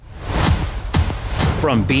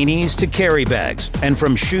From beanies to carry bags and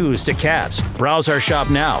from shoes to caps, browse our shop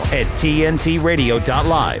now at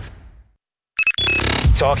tntradio.live.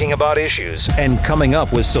 Talking about issues and coming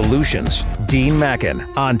up with solutions. Dean Mackin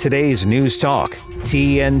on today's News Talk,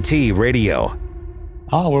 TNT Radio.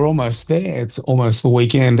 Oh, we're almost there. It's almost the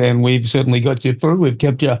weekend, and we've certainly got you through. We've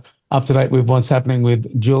kept you up to date with what's happening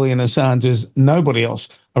with Julian Assange, as nobody else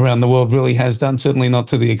around the world really has done, certainly not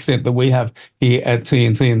to the extent that we have here at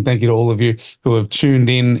TNT. And thank you to all of you who have tuned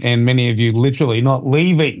in, and many of you literally not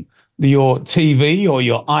leaving your TV or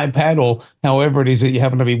your iPad or however it is that you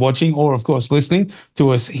happen to be watching, or, of course, listening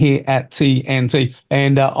to us here at TNT.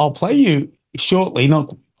 And I'll play you shortly,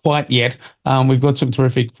 not quite yet. We've got some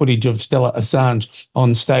terrific footage of Stella Assange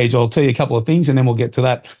on stage. I'll tell you a couple of things and then we'll get to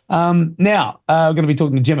that. Now, we're going to be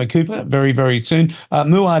talking to Gemma Cooper very, very soon.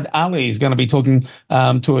 Muayad Ali is going to be talking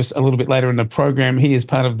to us a little bit later in the program. He is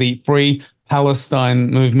part of the Free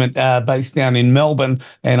Palestine movement based down in Melbourne,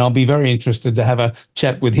 and I'll be very interested to have a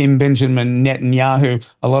chat with him. Benjamin Netanyahu,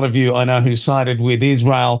 a lot of you I know who sided with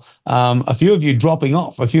Israel, a few of you dropping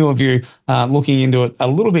off, a few of you looking into it a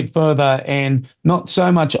little bit further and not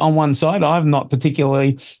so much on one side. I'm not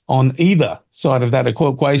particularly on either side of that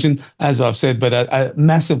equation, as I've said, but a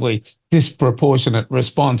massively disproportionate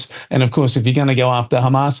response. And of course, if you're going to go after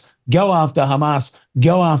Hamas, go after Hamas,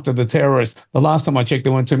 go after the terrorists. The last time I checked,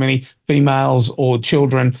 there weren't too many females or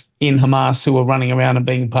children in Hamas who were running around and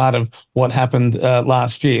being part of what happened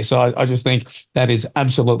last year. So I just think that is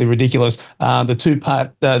absolutely ridiculous.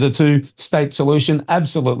 The two-state solution,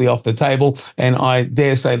 absolutely off the table. And I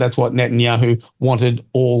dare say that's what Netanyahu wanted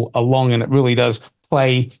all along. And it really does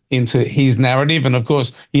play into his narrative. And of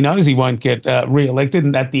course, he knows he won't get re-elected.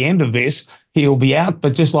 And at the end of this, he'll be out.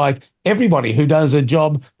 But just like everybody who does a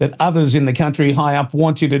job that others in the country high up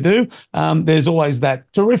want you to do, there's always that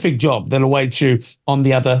terrific job that awaits you on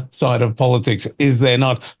the other side of politics, is there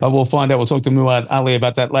not? But we'll find out. We'll talk to Muayad Ali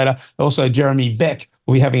about that later. Also, Jeremy Beck.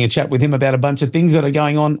 We'll be having a chat with him about a bunch of things that are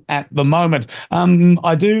going on at the moment.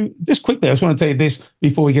 I just want to tell you this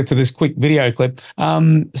before we get to this quick video clip.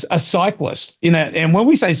 A cyclist, and when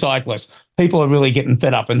we say cyclist, people are really getting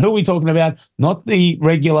fed up. And who are we talking about? Not the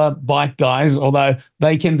regular bike guys, although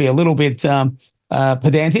they can be a little bit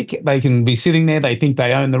pedantic. They can be sitting there. They think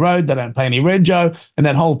they own the road. They don't pay any rego, and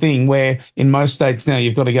that whole thing where in most states now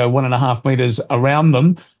you've got to go 1.5 meters around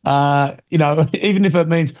them. Even if it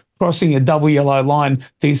means crossing a double yellow line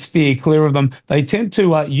to steer clear of them, they tend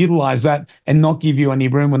to utilize that and not give you any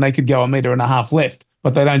room when they could go 1.5 meters left.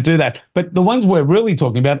 But they don't do that. But the ones we're really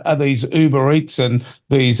talking about are these Uber Eats and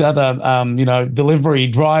these other, delivery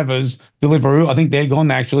drivers, Deliveroo. I think they're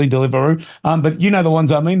gone, actually, Deliveroo. But you know the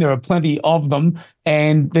ones I mean. There are plenty of them,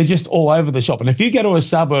 and they're just all over the shop. And if you go to a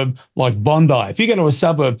suburb like Bondi, if you go to a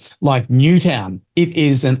suburb like Newtown, it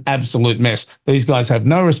is an absolute mess. These guys have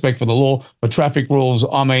no respect for the law, for traffic rules.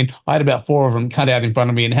 I mean, I had about 4 of them cut out in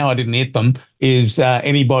front of me, and how I didn't hit them is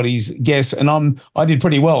anybody's guess. And I did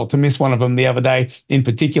pretty well to miss one of them the other day in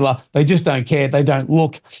particular. They just don't care. They don't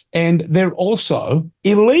look. And they're also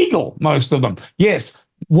illegal, most of them. Yes,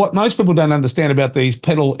 what most people don't understand about these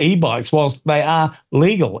pedal e-bikes, whilst they are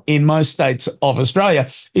legal in most states of Australia,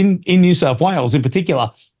 in New South Wales in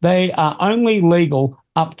particular, they are only legal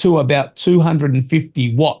up to about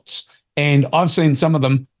 250 watts. And I've seen some of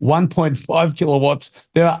them 1.5 kilowatts.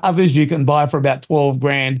 There are others you can buy for about 12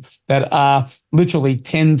 grand that are literally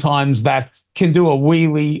 10 times that, can do a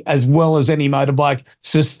wheelie as well as any motorbike,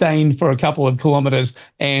 sustained for a couple of kilometres,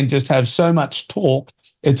 and just have so much torque.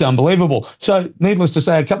 It's unbelievable. So needless to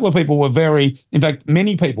say, a couple of people were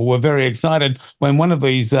many people were very excited when one of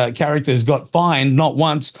these characters got fined, not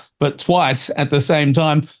once, but twice at the same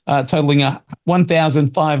time, totaling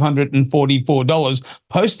 $1,544,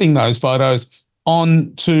 posting those photos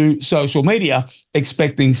onto social media,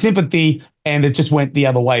 expecting sympathy, and it just went the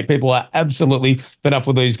other way. People are absolutely fed up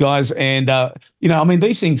with these guys. And,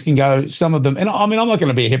 these things can go, some of them, and I'm not going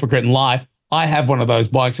to be a hypocrite and lie. I have one of those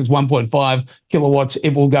bikes. It's 1.5 kilowatts.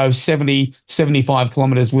 It will go 70, 75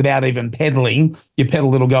 kilometers without even pedaling. You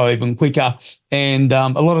pedal, it'll go even quicker. And a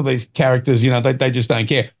lot of these characters, they just don't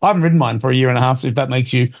care. I haven't ridden mine for 1.5 years, if that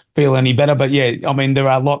makes you feel any better. But yeah, there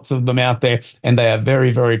are lots of them out there, and they are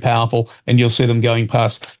very, very powerful, and you'll see them going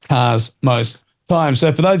past cars most times.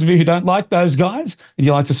 So for those of you who don't like those guys and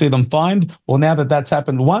you like to see them fined, well, now that that's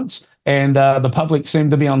happened once, and the public seem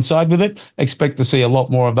to be on side with it, expect to see a lot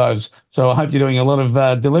more of those. So I hope you're doing a lot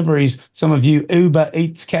of deliveries, some of you Uber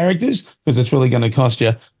Eats characters, because it's really going to cost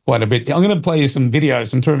you quite a bit. I'm going to play you some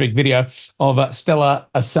terrific video of Stella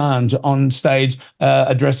Assange on stage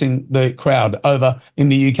addressing the crowd over in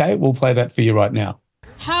the UK. We'll play that for you right now.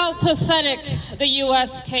 How pathetic the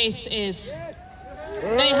US case is.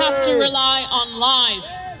 they have to rely on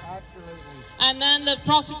lies. And then the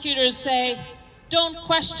prosecutors say, don't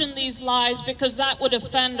question these lies because that would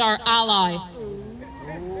offend our ally.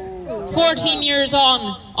 14 years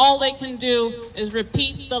on, all they can do is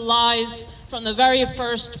repeat the lies from the very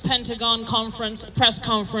first Pentagon press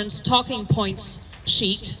conference talking points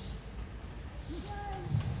sheet.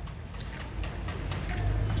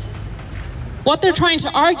 What they're trying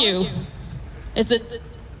to argue is that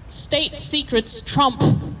state secrets trump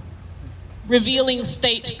revealing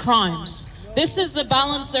state crimes. This is the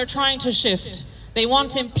balance they're trying to shift. They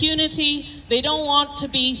want impunity, they don't want to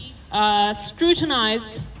be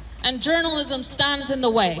scrutinized, and journalism stands in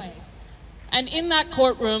the way. And in that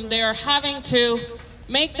courtroom, they are having to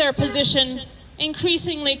make their position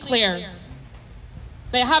increasingly clear.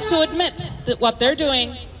 They have to admit that what they're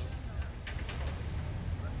doing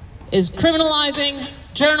is criminalizing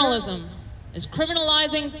journalism, is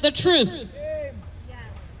criminalizing the truth.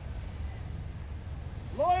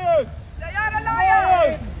 Lawyers! They are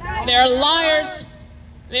liars! They are liars,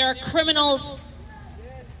 they are criminals,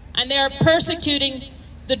 and they are persecuting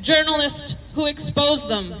the journalist who exposed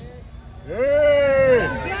them.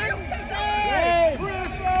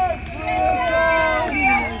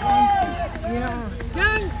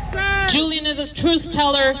 Julian is a truth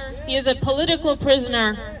teller, he is a political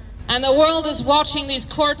prisoner, and the world is watching these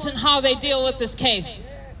courts and how they deal with this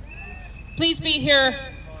case. Please be here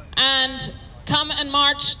and come and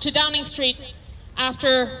march to Downing Street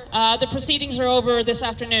after the proceedings are over this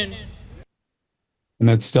afternoon. And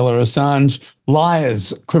that's Stella Assange.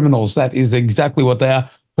 Liars, criminals, that is exactly what they are,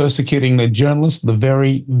 persecuting the journalists, the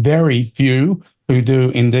very, very few who do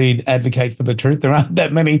indeed advocate for the truth. There aren't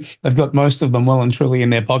that many. They've got most of them well and truly in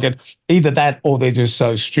their pocket. Either that or they're just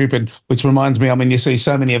so stupid, which reminds me, I mean, you see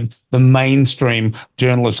so many of the mainstream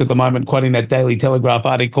journalists at the moment quoting that Daily Telegraph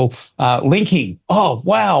article, linking, oh,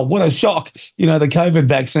 wow, what a shock, the COVID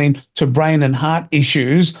vaccine to brain and heart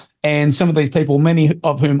issues. And some of these people, many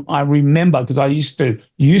of whom I remember, because I used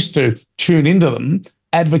to tune into them,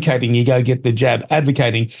 advocating you go get the jab,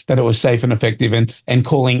 advocating that it was safe and effective, and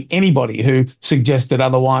calling anybody who suggested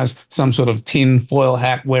otherwise some sort of tin foil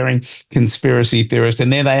hat wearing conspiracy theorist.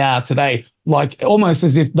 And there they are today, like almost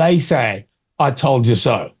as if they say, I told you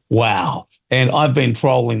so. Wow. And I've been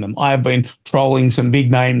trolling them. I've been trolling some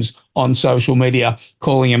big names on social media,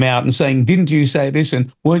 calling them out and saying, didn't you say this?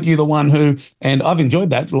 And weren't you the one who? And I've enjoyed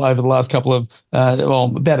that over the last couple of,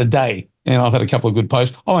 about a day. And I've had a couple of good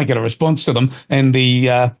posts. I won't get a response to them. And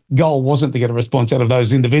the goal wasn't to get a response out of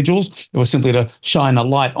those individuals. It was simply to shine a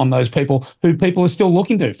light on those people who people are still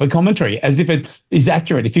looking to for commentary, as if it is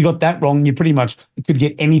accurate. If you got that wrong, you pretty much could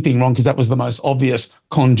get anything wrong, because that was the most obvious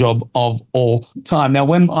con job of all time. Now,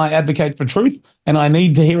 when I advocate for truth and I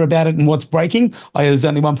need to hear about it and what's breaking, there's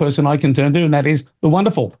only one person I can turn to, and that is the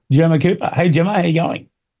wonderful Gemma Cooper. Hey, Gemma, how you going?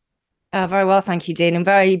 Very well, thank you, Dean. And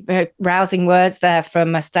very, very rousing words there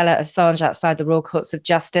from Stella Assange outside the Royal Courts of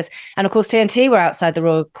Justice. And of course, TNT were outside the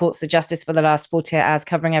Royal Courts of Justice for the last 48 hours,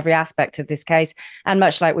 covering every aspect of this case. And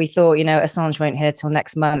much like we thought, Assange won't hear till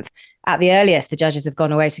next month. At the earliest, the judges have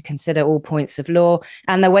gone away to consider all points of law,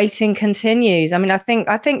 and the waiting continues. I mean, I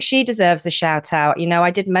think she deserves a shout out. I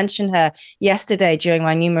did mention her yesterday during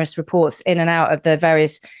my numerous reports in and out of the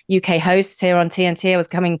various UK hosts here on TNT. I was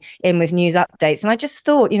coming in with news updates, and I just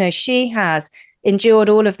thought, she has endured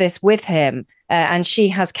all of this with him. And she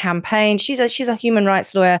has campaigned. She's a human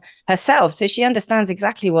rights lawyer herself, so she understands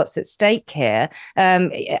exactly what's at stake here.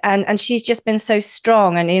 And she's just been so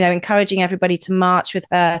strong, and encouraging everybody to march with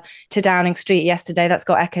her to Downing Street yesterday. That's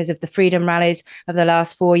got echoes of the freedom rallies of the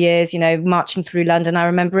last 4 years. Marching through London. I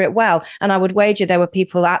remember it well, and I would wager there were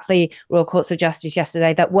people at the Royal Courts of Justice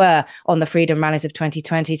yesterday that were on the freedom rallies of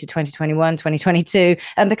 2020 to 2021, 2022,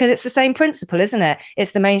 because it's the same principle, isn't it?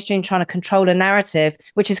 It's the mainstream trying to control a narrative,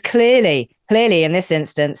 which is clearly in this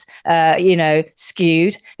instance,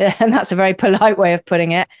 skewed. And that's a very polite way of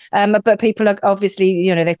putting it. But people are obviously,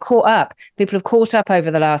 they're caught up. People have caught up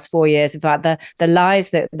over the last 4 years about the lies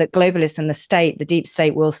that globalists and the deep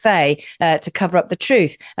state will say to cover up the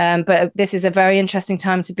truth. But this is a very interesting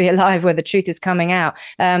time to be alive, where the truth is coming out.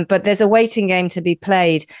 But there's a waiting game to be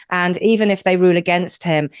played. And even if they rule against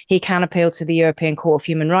him, he can appeal to the European Court of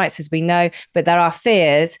Human Rights, as we know. But there are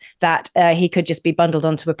fears that he could just be bundled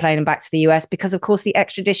onto a plane and back to the US US because, of course, the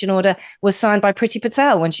extradition order was signed by Priti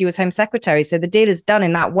Patel when she was Home Secretary. So the deal is done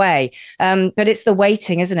in that way. But it's the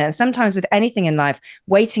waiting, isn't it? And sometimes with anything in life,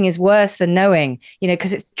 waiting is worse than knowing,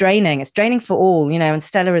 because it's draining. It's draining for all, and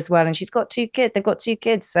Stella as well. And she's got 2 kids. They've got 2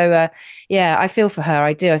 kids. So, I feel for her.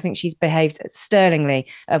 I do. I think she's behaved sterlingly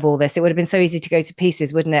of all this. It would have been so easy to go to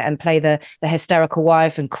pieces, wouldn't it? And play the hysterical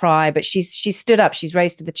wife and cry. But she's stood up. She's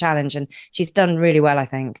raised to the challenge and she's done really well, I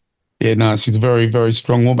think. Yeah, no, she's a very, very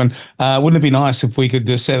strong woman. Wouldn't it be nice if we could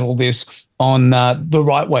just settle this on the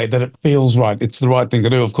right way, that it feels right? It's the right thing to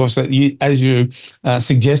do. Of course, that as you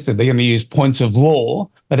suggested, they're going to use points of law.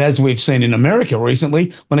 But as we've seen in America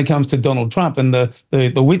recently, when it comes to Donald Trump and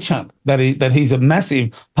the witch hunt that he's a massive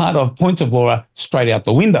part of, points of law are straight out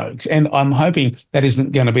the window. And I'm hoping that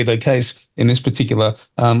isn't going to be the case in this particular.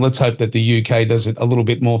 Let's hope that the UK does it a little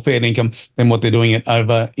bit more fair income than what they're doing it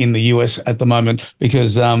over in the US at the moment,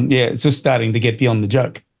 because, it's just starting to get beyond the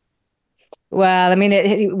joke. Well, I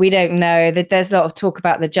mean, we don't know. There's a lot of talk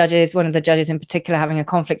about the judges, one of the judges in particular having a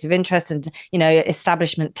conflict of interest and,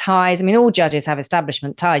 establishment ties. I mean, all judges have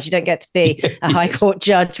establishment ties. You don't get to be a high court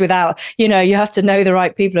judge without, you have to know the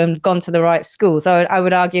right people and have gone to the right school. So I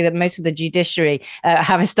would argue that most of the judiciary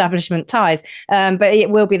have establishment ties. But it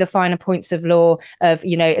will be the finer points of law of,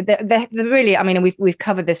 really, I mean, we've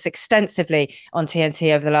covered this extensively on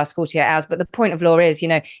TNT over the last 48 hours. But the point of law is,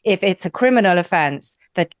 if it's a criminal offence,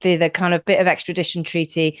 the kind of bit of extradition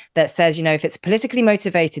treaty that says, if it's politically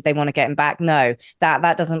motivated, they want to get him back. No,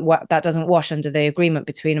 that doesn't wash under the agreement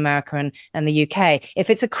between America and the UK. If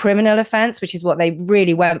it's a criminal offence, which is what they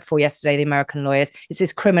really went for yesterday, the American lawyers, it's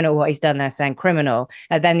this criminal, what he's done there, saying criminal,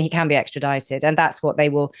 then he can be extradited. And that's what they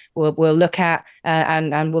will look at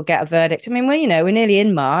and we'll get a verdict. I mean, we're nearly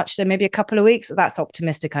in March, so maybe a couple of weeks. That's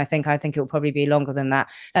optimistic, I think. I think it will probably be longer than that.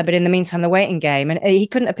 But in the meantime, the waiting game, and he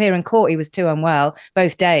couldn't appear in court. He was too unwell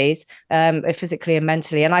both days, physically and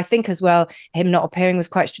mentally. And I think as well, him not appearing was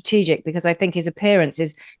quite strategic, because I think his appearance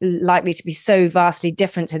is likely to be so vastly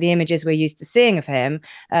different to the images we're used to seeing of him,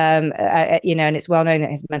 and it's well known that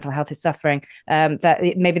his mental health is suffering,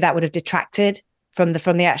 maybe that would have detracted from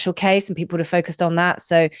the actual case and people would have focused on that.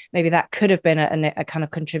 So maybe that could have been a kind of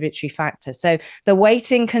contributory factor. So the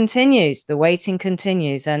waiting continues,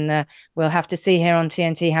 and we'll have to see here on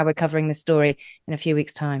TNT how we're covering this story in a few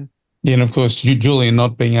weeks' time. Yeah, and of course, Julian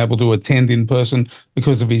not being able to attend in person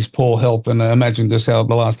because of his poor health. And I imagine just how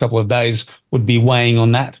the last couple of days would be weighing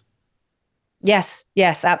on that. Yes,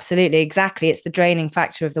 absolutely. Exactly. It's the draining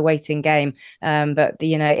factor of the waiting game. But,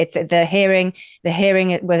 it's the hearing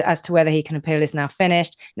as to whether he can appeal is now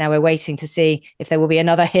finished. Now we're waiting to see if there will be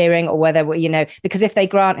another hearing, or whether, because if they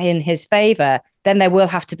grant in his favour, then there will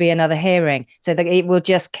have to be another hearing. So that it will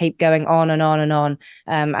just keep going on and on and on.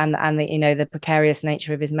 And the precarious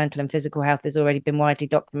nature of his mental and physical health has already been widely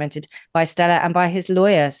documented by Stella and by his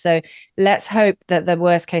lawyer. So let's hope that the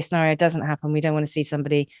worst case scenario doesn't happen. We don't want to see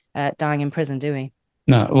somebody dying in prison, do we?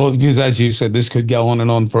 No, well, because as you said, this could go on and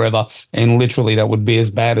on forever, and literally that would be as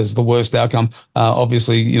bad as the worst outcome.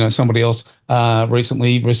 Obviously, somebody else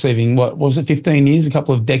recently receiving, 15 years, a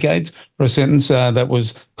couple of decades for a sentence that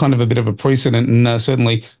was kind of a bit of a precedent, and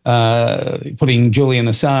certainly putting Julian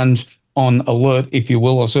Assange on alert, if you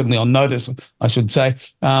will, or certainly on notice, I should say.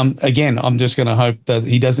 Again, I'm just going to hope that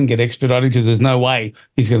he doesn't get extradited, because there's no way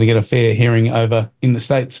he's going to get a fair hearing over in the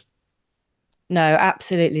States. No,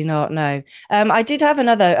 absolutely not. No. I did have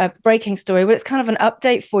another breaking story, but it's kind of an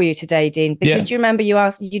update for you today, Dean, because do you remember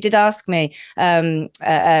you did ask me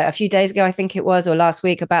a few days ago, I think it was, or last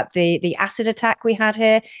week, about the acid attack we had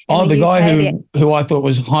here. The guy who I thought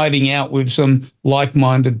was hiding out with some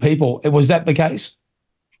like-minded people. Was that the case?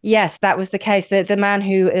 Yes, that was the case. The man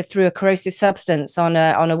who threw a corrosive substance on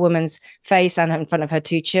a woman's face and in front of her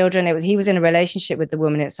 2 children. He was in a relationship with the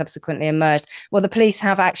woman. It subsequently emerged. Well, the police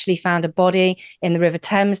have actually found a body in the River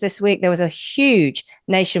Thames this week. There was a huge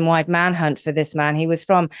nationwide manhunt for this man. He was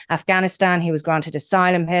from Afghanistan. He was granted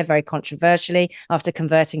asylum here, very controversially, after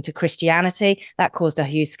converting to Christianity. That caused a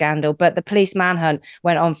huge scandal. But the police manhunt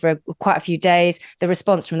went on for quite a few days. The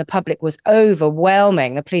response from the public was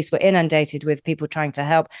overwhelming. The police were inundated with people trying to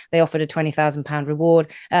help. They offered a £20,000 reward,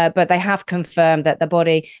 but they have confirmed that the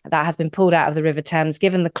body that has been pulled out of the River Thames,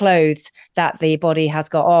 given the clothes that the body has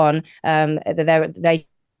got on, they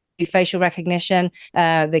do facial recognition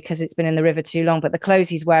because it's been in the river too long, but the clothes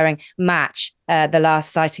he's wearing match the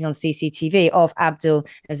last sighting on CCTV of Abdul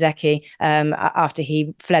Ezeki after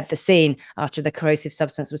he fled the scene after the corrosive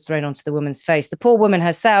substance was thrown onto the woman's face. The poor woman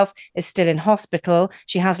herself is still in hospital.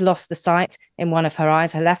 She has lost the sight in one of her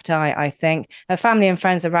eyes, her left eye, I think. Her family and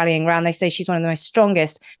friends are rallying around. They say she's one of the most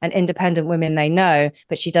strongest and independent women they know,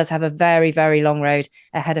 but she does have a very, very long road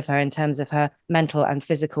ahead of her in terms of her mental and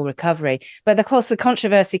physical recovery. But of course, the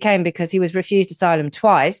controversy came because he was refused asylum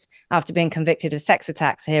twice after being convicted of sex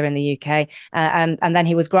attacks here in the UK. And then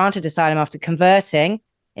he was granted asylum after converting,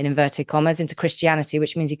 in inverted commas, into Christianity,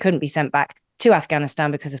 which means he couldn't be sent back to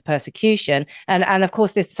Afghanistan because of persecution. And of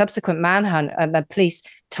course, this subsequent manhunt and the police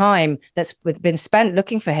time that's been spent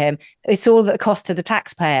looking for him, it's all at the cost to the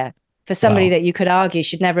taxpayer for somebody that you could argue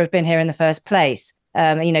should never have been here in the first place.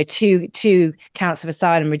 Two counts of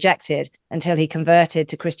asylum rejected until he converted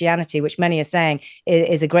to Christianity, which many are saying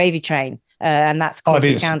is a gravy train. And that's caused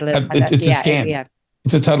a scandal. It's a scam.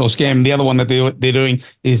 It's a total scam. The other one that they're doing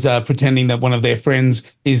is pretending that one of their friends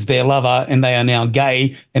is their lover and they are now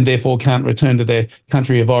gay and therefore can't return to their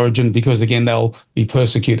country of origin because, again, they'll be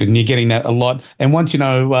persecuted. And you're getting that a lot. And once you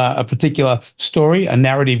know a particular story, a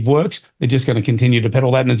narrative works, they're just going to continue to peddle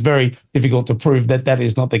that. And it's very difficult to prove that that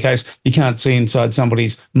is not the case. You can't see inside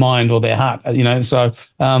somebody's mind or their heart, So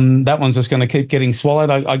that one's just going to keep getting swallowed,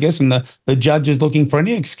 I guess. And the judge is looking for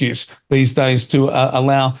any excuse these days to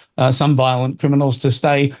allow some violent criminals to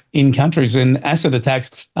stay in countries. And acid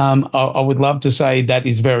attacks, I would love to say that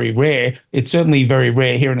is very rare. It's certainly very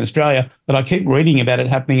rare here in Australia, but I keep reading about it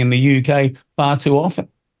happening in the UK far too often.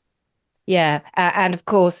 Yeah, and of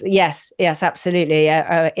course, yes, absolutely.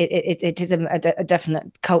 It is a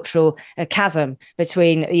definite cultural chasm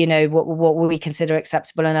between, what we consider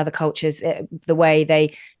acceptable in other cultures, the way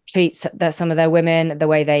they treat some of their women, the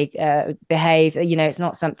way they behave. It's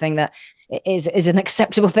not something that is an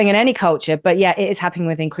acceptable thing in any culture. But yeah, it is happening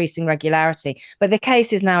with increasing regularity. But the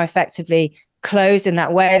case is now effectively closed in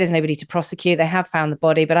that way. There's nobody to prosecute. They have found the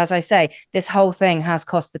body. But as I say, this whole thing has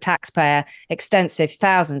cost the taxpayer extensive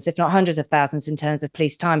thousands, if not hundreds of thousands, in terms of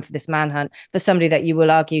police time for this manhunt for somebody that you will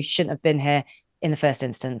argue shouldn't have been here in the first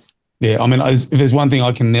instance. Yeah, I mean, if there's one thing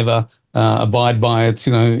I can never abide by, it's,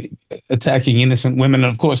 attacking innocent women.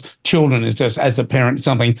 And of course, children is just, as a parent,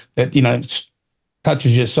 something that,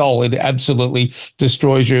 touches your soul. It absolutely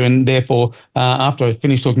destroys you. And therefore, after I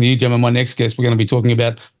finish talking to you, Gemma, my next guest, we're going to be talking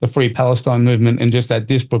about the Free Palestine movement and just that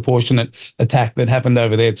disproportionate attack that happened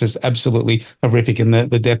over there. It's just absolutely horrific. And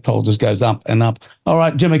the death toll just goes up and up. All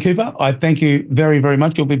right, Gemma Cooper, I thank you very, very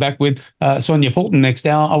much. You'll be back with Sonia Fulton next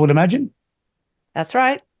hour, I would imagine. That's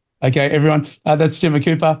right. Okay, everyone, that's Gemma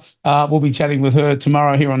Cooper. We'll be chatting with her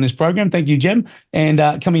tomorrow here on this program. Thank you, Gem.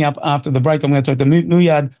 And coming up after the break, I'm going to talk to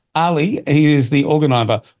Muayad Ali. He is the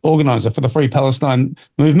organiser for the Free Palestine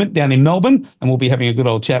movement down in Melbourne, and we'll be having a good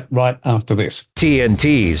old chat right after this.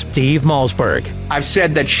 TNT's Steve Malzberg. I've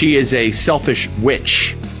said that she is a selfish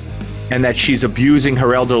witch and that she's abusing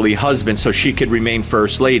her elderly husband so she could remain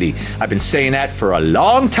First Lady. I've been saying that for a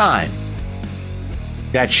long time,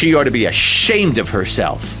 that she ought to be ashamed of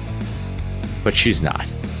herself. But she's not.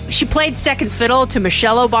 She played second fiddle to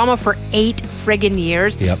Michelle Obama for 8 friggin'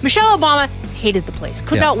 years. Yep. Michelle Obama hated the place,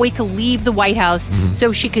 could not wait to leave the White House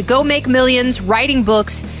so she could go make millions writing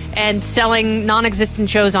books and selling non-existent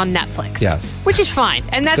shows on Netflix. Yes. Which is fine.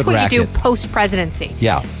 And that's what you do post-presidency.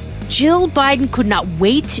 Yeah. Jill Biden could not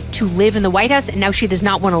wait to live in the White House, and now she does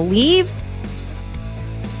not want to leave.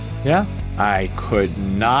 Yeah. I could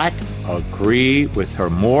not agree with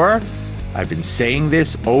her more. I've been saying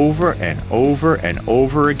this over and over and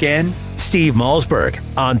over again. Steve Malzberg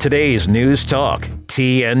on today's News Talk,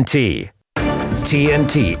 TNT.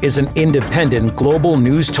 TNT is an independent global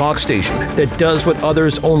news talk station that does what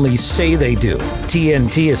others only say they do.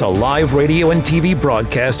 TNT is a live radio and TV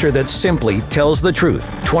broadcaster that simply tells the truth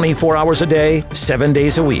 24 hours a day, 7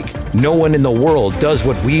 days a week. No one in the world does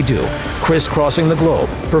what we do, crisscrossing the globe,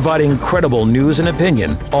 providing credible news and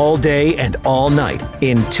opinion all day and all night.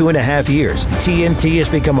 In 2.5 years, TNT has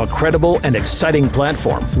become a credible and exciting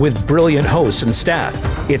platform with brilliant hosts and staff.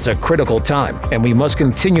 It's a critical time, and we must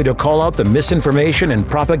continue to call out the misinformation and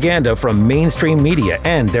propaganda from mainstream media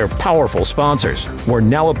and their powerful sponsors. We're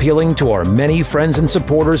now appealing to our many friends and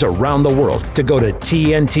supporters around the world to go to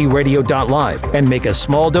tntradio.live and make a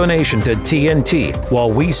small donation to TNT while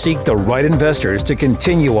we seek the right investors to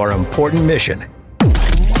continue our important mission.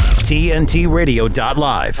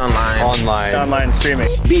 TNTRadio.live. Online streaming.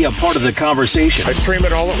 Be a part of the conversation. I stream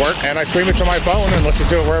it all at work, and I stream it to my phone and listen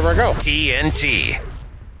to it wherever I go. TNT.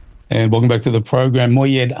 and welcome back to the program.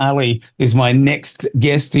 Muayad Ali is my next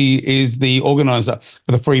guest. He is the organiser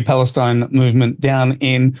for the Free Palestine movement down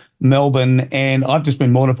in Melbourne, and I've just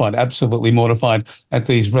been mortified, absolutely mortified at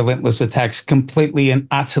these relentless attacks, completely and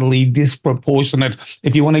utterly disproportionate.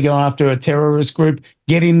 If you want to go after a terrorist group,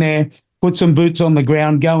 get in there, put some boots on the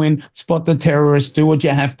ground, go in, spot the terrorists, do what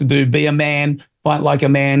you have to do, be a man, fight like a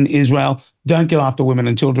man, Israel. Don't go after women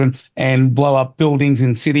and children and blow up buildings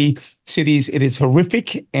in cities. It is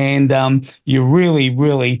horrific, and you're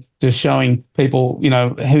really just showing people,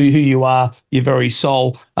 who you are, your very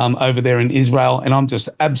soul over there in Israel. And I'm just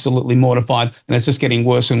absolutely mortified, and it's just getting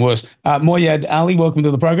worse and worse. Muayad Ali, welcome to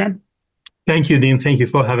the program. Thank you, Dean. Thank you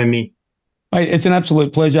for having me. It's an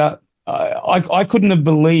absolute pleasure. I couldn't have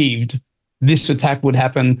believed this attack would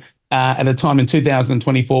happen at a time in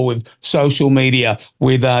 2024 with social media,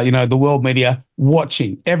 with, the world media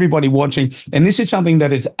everybody watching. And this is something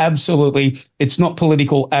that is it's not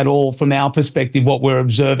political at all from our perspective, what we're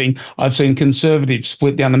observing. I've seen conservatives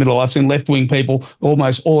split down the middle. I've seen left-wing people,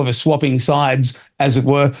 almost all of us swapping sides, as it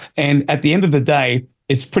were. And at the end of the day,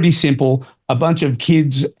 it's pretty simple. A bunch of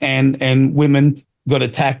kids and women got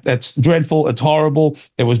attacked. That's dreadful. It's horrible.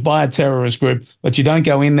 It was by a terrorist group, but you don't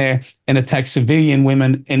go in there and attack civilian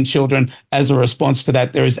women and children as a response to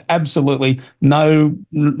that. There is absolutely no.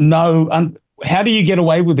 How do you get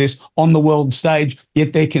away with this on the world stage,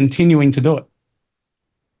 yet they're continuing to do it?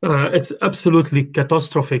 It's absolutely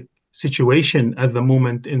catastrophic situation at the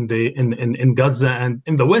moment in Gaza and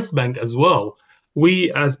in the West Bank as well.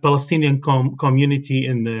 We, as Palestinian community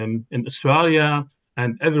in Australia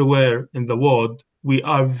and everywhere in the world, we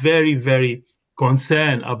are very, very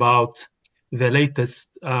concerned about the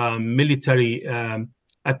latest military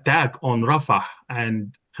attack on Rafah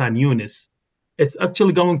and Khan Yunis. It's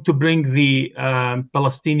actually going to bring the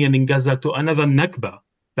Palestinian in Gaza to another Nakba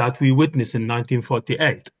that we witnessed in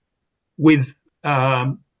 1948, with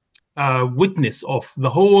witness of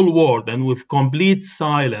the whole world and with complete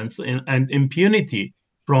silence and impunity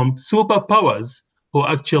from superpowers who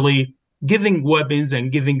actually giving weapons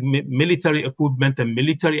and giving military equipment and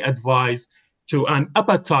military advice to an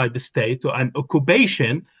apartheid state, to an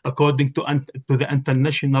occupation, according to the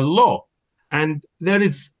international law. And there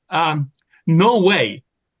is no way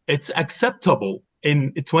it's acceptable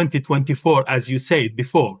in 2024, as you said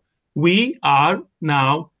before. We are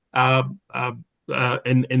now in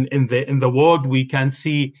the world, we can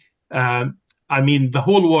see, the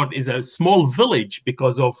whole world is a small village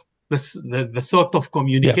because of the sort of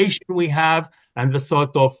communication we have and the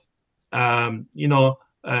sort of,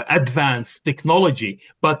 advanced technology.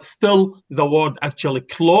 But still, the world actually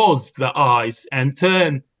closed the eyes and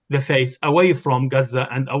turned the face away from Gaza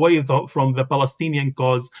and away from the Palestinian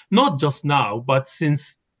cause, not just now, but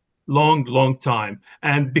since long time.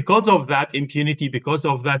 And because of that impunity, because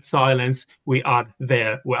of that silence, we are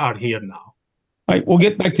here now. Right, we'll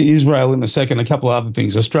get back to Israel in a second. A couple of other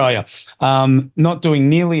things. Australia, not doing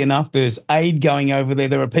nearly enough. There's aid going over there.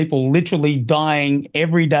 There are people literally dying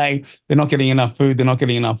every day. They're not getting enough food. They're not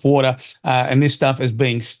getting enough water. And this stuff is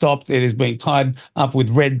being stopped. It is being tied up with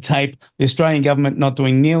red tape. The Australian government not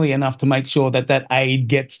doing nearly enough to make sure that aid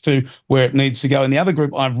gets to where it needs to go. And the other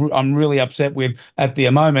group I'm really upset with at the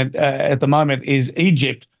moment is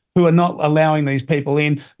Egypt, who are not allowing these people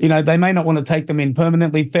in. They may not want to take them in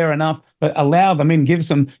permanently, fair enough, but allow them in, give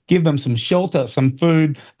them some shelter, some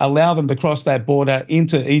food, allow them to cross that border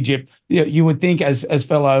into Egypt. You would think as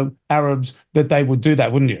fellow Arabs that they would do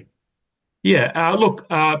that, wouldn't you? Yeah, look,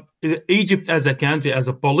 Egypt as a country, as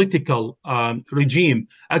a political regime,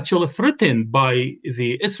 actually threatened by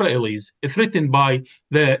the Israelis, threatened by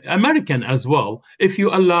the American as well. If you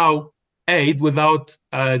allow aid without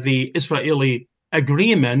the Israeli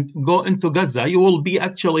agreement go into Gaza, you will be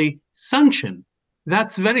actually sanctioned.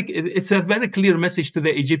 It's a very clear message to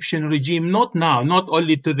the Egyptian regime, not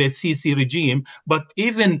only to the Sisi regime, but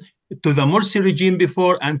even to the Morsi regime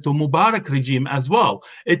before and to Mubarak regime as well.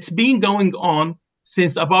 It's been going on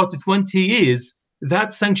since about 20 years,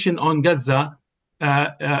 that sanction on Gaza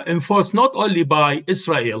enforced not only by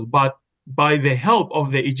Israel, but by the help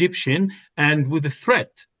of the Egyptian and with the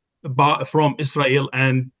threat from Israel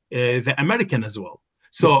and the American as well.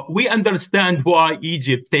 So we understand why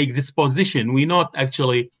Egypt take this position. We're not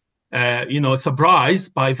actually,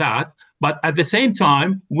 surprised by that. But at the same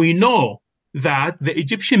time, we know that the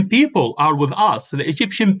Egyptian people are with us. The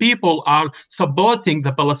Egyptian people are supporting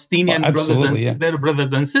the Palestinian their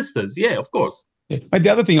brothers and sisters. Yeah, of course. Yeah. But the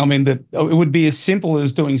other thing, I mean, that it would be as simple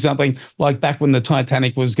as doing something like back when the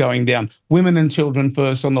Titanic was going down. Women and children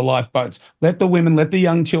first on the lifeboats. Let the women, let the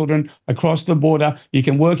young children across the border. You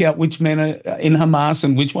can work out which men are in Hamas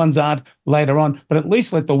and which ones aren't later on, but at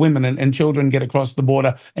least let the women and children get across the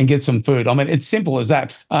border and get some food. I mean, it's simple as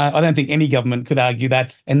that. I don't think any government could argue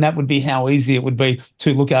that, and that would be how easy it would be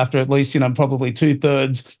to look after at least, probably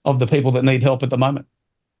 2/3 of the people that need help at the moment.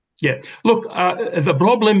 Yeah, look, the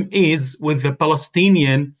problem is with the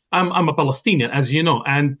Palestinian. I'm a Palestinian, as you know,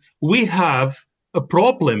 and we have a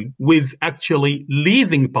problem with actually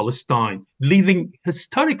leaving Palestine, leaving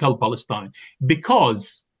historical Palestine,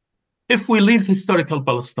 because if we leave historical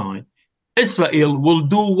Palestine, Israel will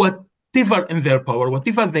do whatever in their power,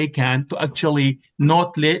 whatever they can to actually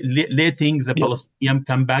not letting the Palestinians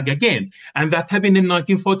come back again. And that happened in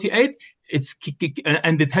 1948.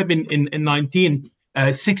 And it happened in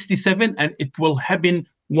 1967, and it will happen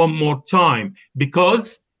one more time,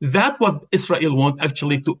 because that's what Israel wants,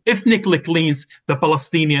 actually, to ethnically cleanse the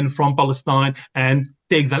Palestinian from Palestine and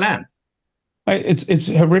take the land. It's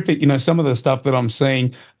horrific, some of the stuff that I'm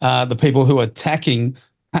seeing, the people who are attacking,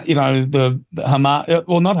 the Hamas,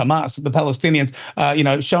 well, not Hamas, the Palestinians,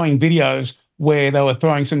 showing videos where they were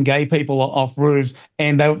throwing some gay people off roofs,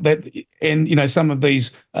 and some of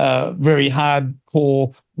these very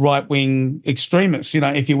hardcore right-wing extremists,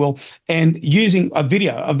 if you will, and using a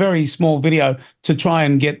very small video to try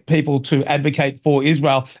and get people to advocate for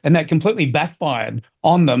Israel. And that completely backfired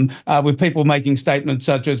on them, with people making statements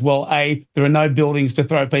such as, well, there are no buildings to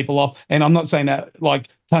throw people off. And I'm not saying that like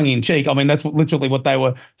tongue-in-cheek. I mean, that's literally what they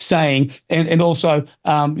were saying. And also,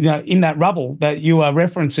 in that rubble that you are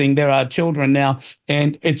referencing, there are children now,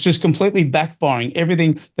 and it's just completely backfiring.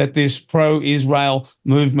 Everything that this pro-Israel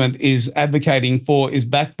movement is advocating for is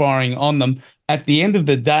backfiring on them. At the end of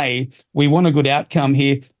the day, we want a good outcome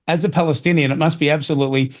here. As a Palestinian, it must be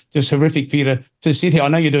absolutely just horrific for you to sit here. I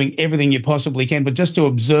know you're doing everything you possibly can, but just to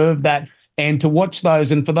observe that and to watch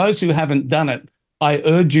those. And for those who haven't done it, I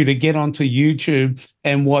urge you to get onto YouTube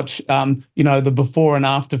and watch, the before and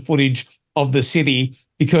after footage of the city,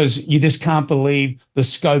 because you just can't believe the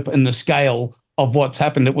scope and the scale of what's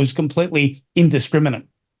happened. It was completely indiscriminate.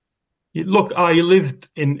 Look, I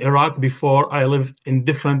lived in Iraq before. I lived in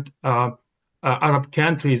different Arab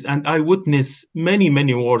countries, and I witnessed many,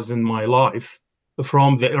 many wars in my life,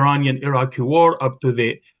 from the Iranian-Iraqi war up to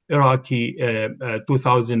the Iraqi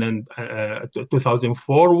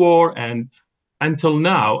 2004 war and until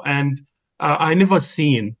now. And I never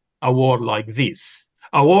seen a war like this.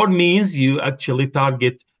 A war means you actually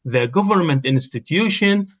target the government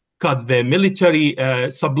institution, cut the military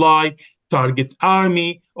supply, target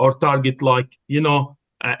army, or target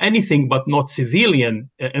anything but not civilian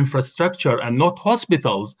infrastructure, and not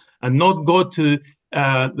hospitals, and not go to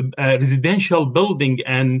residential building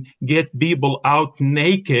and get people out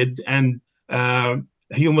naked and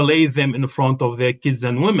humiliate them in front of their kids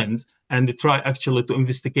and women, and try actually to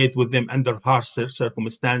investigate with them under harsh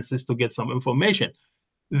circumstances to get some information.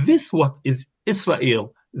 This what is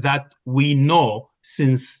Israel that we know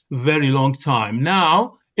since very long time.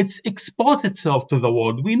 Now it's exposed itself to the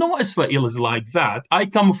world. We know Israel is like that. I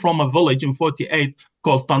come from a village in 48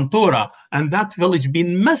 called Tantura, and that village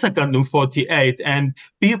been massacred in 48, and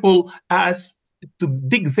people asked to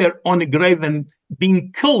dig their own grave and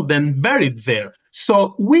being killed and buried there.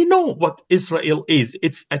 So we know what Israel is.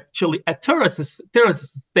 It's actually a terrorist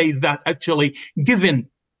state that actually given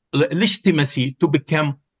legitimacy to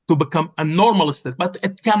become a normal state, but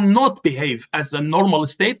it cannot behave as a normal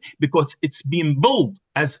state because it's being built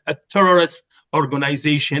as a terrorist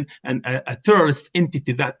organization and a terrorist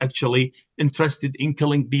entity that actually interested in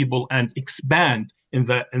killing people and expand in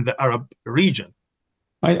the Arab region.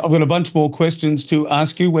 I've got a bunch more questions to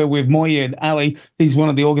ask you. We're with Muayad Ali. He's one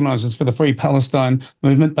of the organisers for the Free Palestine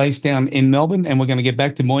movement based down in Melbourne. And we're going to get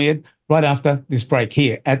back to Muayad right after this break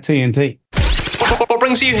here at TNT. What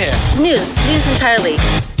brings you here? News entirely.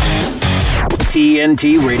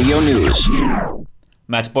 TNT Radio News.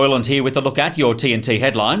 Matt Boyland here with a look at your TNT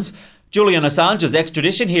headlines. Julian Assange's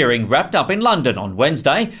extradition hearing wrapped up in London on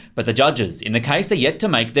Wednesday, but the judges in the case are yet to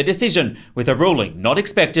make their decision, with a ruling not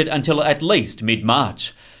expected until at least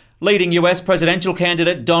mid-March. Leading US presidential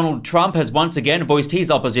candidate Donald Trump has once again voiced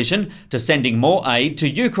his opposition to sending more aid to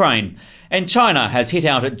Ukraine. And China has hit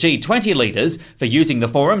out at G20 leaders for using the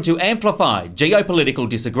forum to amplify geopolitical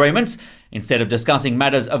disagreements instead of discussing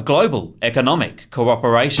matters of global economic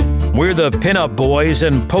cooperation. We're the pinup boys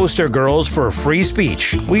and poster girls for free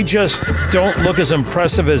speech. We just don't look as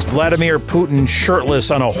impressive as Vladimir Putin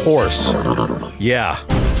shirtless on a horse. Yeah.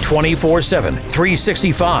 24/7,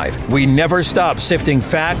 365. We never stop sifting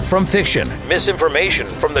fact from fiction, misinformation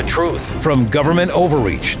from the truth, from government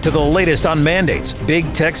overreach to the latest on mandates,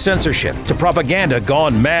 big tech censorship to propaganda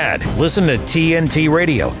gone mad. Listen to TNT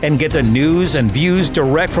Radio and get the news and views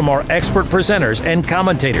direct from our expert presenters and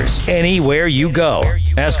commentators anywhere you go.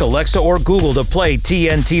 Ask Alexa or Google to play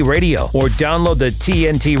TNT Radio or download the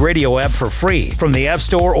TNT Radio app for free from the App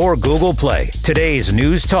Store or Google Play. Today's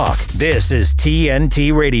News Talk. This is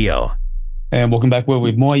TNT Radio. And welcome back. We're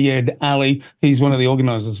with Muayad Ali. He's one of the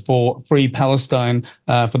organisers for Free Palestine,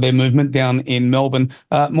 for their movement down in Melbourne.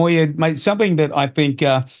 Muayad, mate, something that I think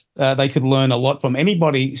they could learn a lot from.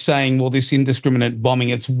 Anybody saying, well, this indiscriminate bombing,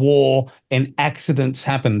 it's war and accidents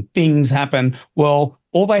happen, things happen. Well,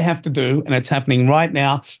 all they have to do, and it's happening right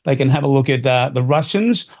now, they can have a look at the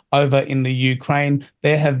Russians over in the Ukraine.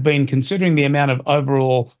 There have been, considering the amount of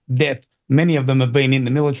overall death, many of them have been in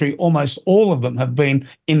the military. Almost all of them have been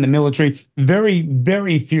in the military. Very,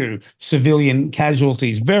 very few civilian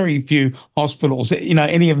casualties, very few hospitals,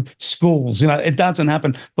 any of schools. It doesn't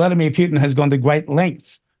happen. Vladimir Putin has gone to great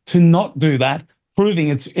lengths to not do that, proving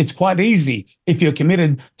it's quite easy if you're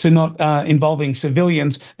committed to not involving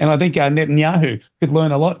civilians. And I think Netanyahu could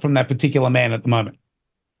learn a lot from that particular man at the moment.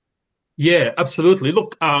 Yeah, absolutely.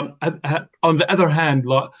 Look, on the other hand,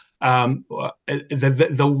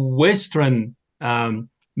 the Western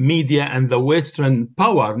media and the Western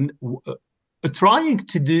power trying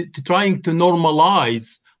to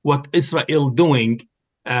normalize what Israel doing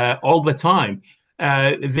all the time.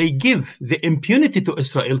 They give the impunity to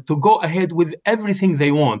Israel to go ahead with everything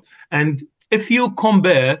they want. And if you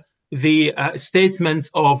compare the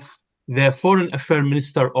statements of the Foreign Affairs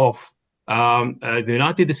Minister of the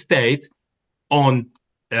United States on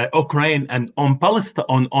Ukraine and on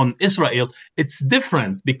Palestine, on Israel, it's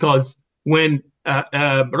different, because when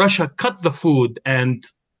Russia cut the food and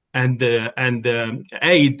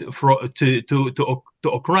aid to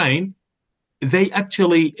Ukraine, they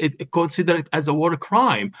actually consider it as a war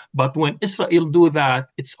crime. But when Israel do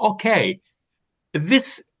that, it's okay.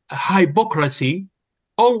 This hypocrisy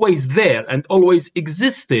always there and always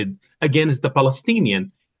existed against the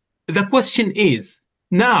Palestinian. The question is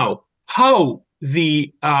now how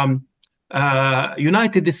the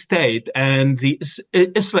United States and the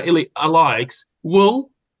Israeli allies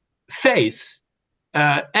will face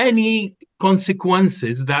any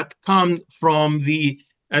consequences that come from the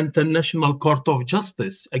International Court of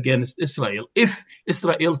Justice against Israel. If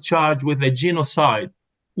Israel charged with a genocide,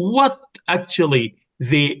 what actually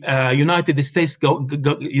the United States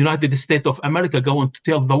of America going to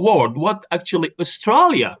tell the world? What actually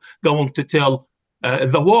Australia going to tell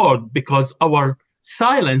the world? Because our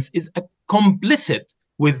silence is complicit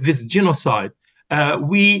with this genocide.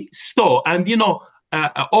 We saw, and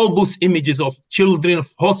all those images of children,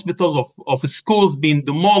 of hospitals, of schools being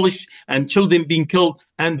demolished and children being killed,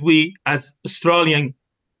 and we as Australian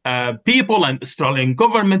people and Australian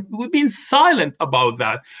government, we've been silent about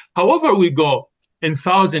that. However, we go in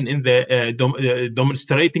thousand in the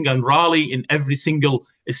demonstrating and rally in every single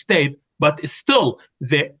state, but still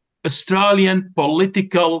the Australian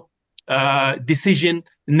political decision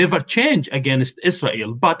never changed against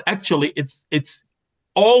Israel. But actually, it's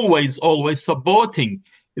always supporting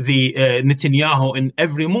the Netanyahu in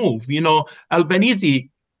every move. Albanese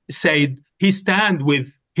said he stand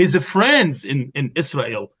with his friends in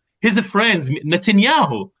Israel. His friends,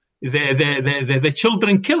 Netanyahu, the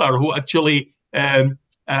children killer, who actually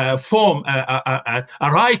form a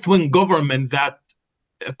right-wing government that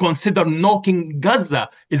consider knocking Gaza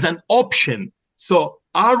is an option. So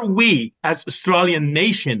are we, as Australian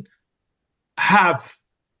nation, have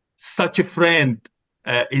such a friend?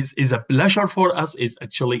 Is a pleasure for us, is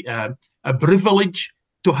actually a privilege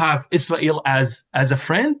to have Israel as a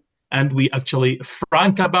friend, and we actually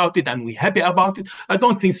frank about it and we happy about it. I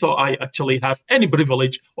don't think so. I actually have any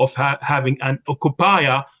privilege of having an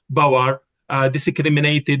occupier power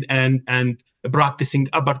discriminated and practicing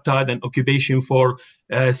apartheid and occupation for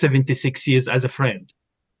 76 years as a friend.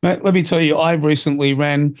 Mate, let me tell you, I recently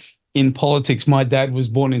ran in politics. My dad was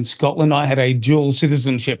born in Scotland. I had a dual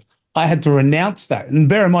citizenship. I had to renounce that. And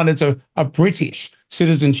bear in mind, it's a British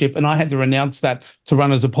citizenship, and I had to renounce that to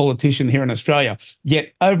run as a politician here in Australia.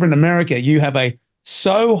 Yet over in America, you have a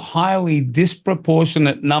so highly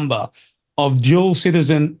disproportionate number of dual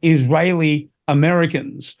citizen Israeli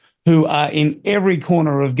Americans who are in every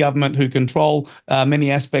corner of government, who control many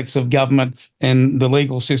aspects of government and the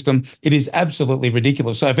legal system. It is absolutely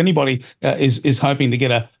ridiculous. So if anybody is hoping to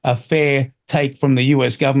get a fair take from the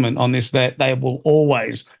US government on this, that they will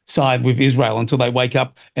always side with Israel until they wake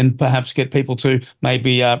up and perhaps get people to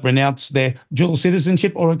maybe renounce their dual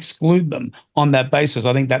citizenship or exclude them on that basis.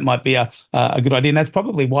 I think that might be a good idea. And that's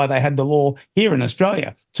probably why they had the law here in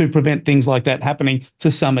Australia, to prevent things like that happening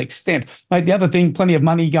to some extent. Mate, the other thing, plenty of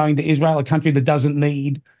money going to Israel, a country that doesn't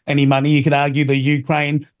need any money. You could argue the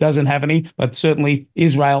Ukraine doesn't have any, but certainly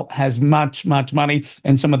Israel has much, much money,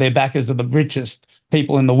 and some of their backers are the richest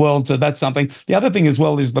people in the world. So that's something. The other thing as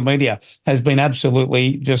well is the media has been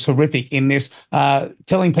absolutely just horrific in this,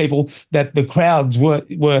 telling people that the crowds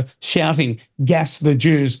were shouting, gas the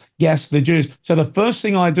Jews, gas the Jews. So the first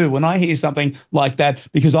thing I do when I hear something like that,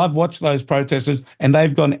 because I've watched those protesters and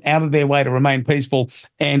they've gone out of their way to remain peaceful,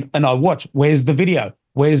 and I watch, where's the video?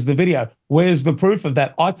 Where's the video? Where's the proof of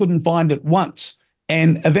that? I couldn't find it once.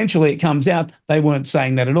 And eventually it comes out they weren't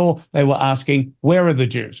saying that at all. They were asking, where are the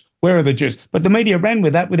Jews? Where are the Jews? But the media ran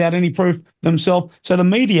with that without any proof themselves. So the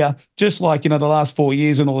media, just like, the last 4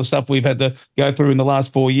 years and all the stuff we've had to go through in the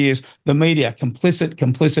last 4 years, the media,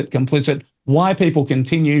 complicit. Why people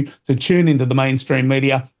continue to tune into the mainstream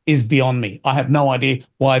media is beyond me. I have no idea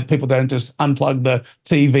why people don't just unplug the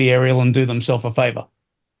TV aerial and do themselves a favor.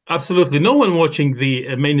 Absolutely. No one watching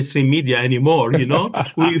the mainstream media anymore,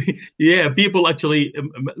 people actually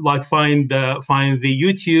find the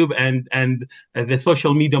YouTube and the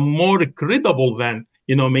social media more credible than,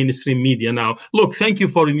 mainstream media now. Look, thank you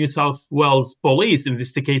for New South Wales police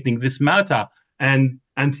investigating this matter and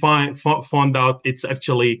found out it's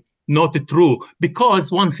actually not true.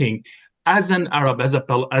 Because one thing, as an Arab, as a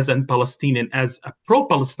Palestinian, as a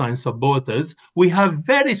pro-Palestine supporters, we have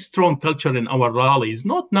very strong culture in our rallies.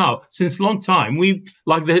 Not now, since long time. We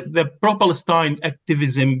like the pro-Palestine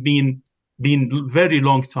activism been very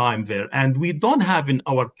long time there, and we don't have in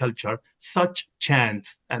our culture such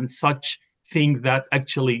chants and such thing that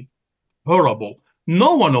actually horrible.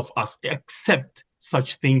 No one of us accept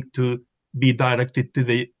such thing to be directed to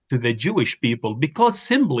the Jewish people, because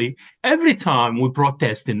simply every time we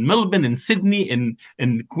protest in Melbourne, in Sydney, in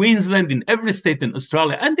Queensland, in every state in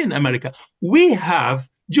Australia and in America, we have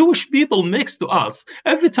Jewish people next to us.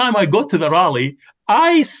 Every time I go to the rally,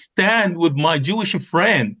 I stand with my Jewish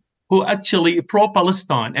friend who actually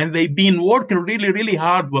pro-Palestine, and they've been working really, really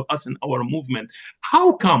hard with us in our movement.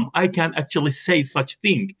 How come I can actually say such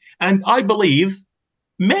thing? And I believe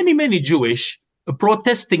many Jewish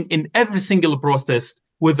protesting in every single protest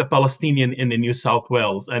with the Palestinian in New South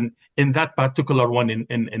Wales, and in that particular one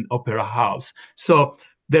in Opera House. So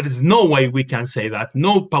there is no way we can say that.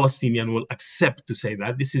 No Palestinian will accept to say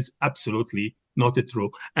that. This is absolutely not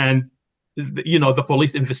true. And, the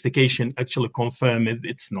police investigation actually confirmed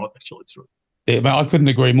it's not actually true. Yeah, but I couldn't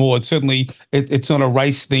agree more. It's certainly, it's not a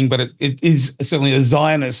race thing, but it is certainly a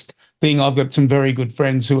Zionist thing. I've got some very good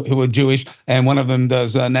friends who are Jewish, and one of them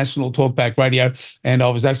does national talkback radio, and I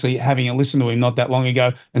was actually having a listen to him not that long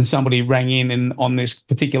ago, and somebody rang in on this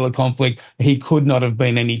particular conflict. He could not have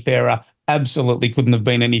been any fairer, absolutely couldn't have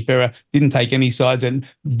been any fairer, didn't take any sides, and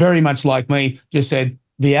very much like me, just said,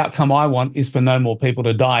 the outcome I want is for no more people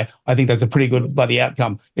to die. I think that's a pretty good bloody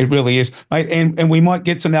outcome. It really is, mate. And we might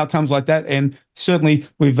get some outcomes like that. And certainly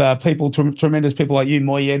with people, tremendous people like you,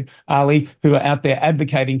 Muayad Ali, who are out there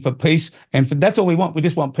advocating for peace. And that's all we want. We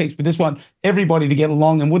just want peace. We just want everybody to get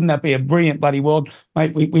along. And wouldn't that be a brilliant bloody world,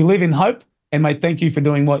 mate? We live in hope. And mate, thank you for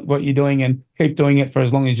doing what you're doing, and keep doing it for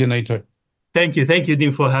as long as you need to. Thank you,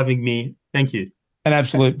 Dean, for having me. Thank you. An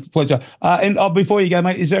absolute pleasure. And before you go,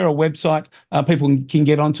 mate, is there a website people can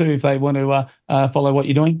get onto if they want to follow what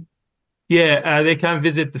you're doing? Yeah, they can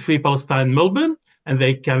visit the Free Palestine Melbourne, and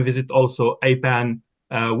they can visit also APAN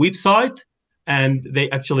website, and they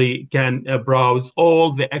actually can browse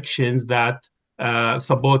all the actions that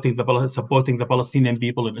supporting the Palestinian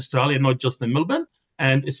people in Australia, not just in Melbourne,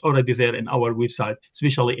 and it's already there in our website,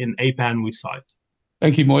 especially in APAN website.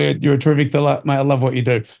 Thank you, Muayad. You're a terrific fella, mate. I love what you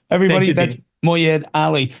do. Everybody, that's Muayad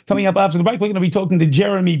Ali. Coming up after the break, we're going to be talking to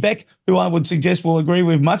Jeremy Beck, who I would suggest will agree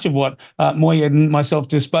with much of what Muayad and myself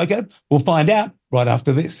just spoke of. We'll find out right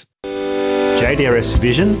after this. JDRF's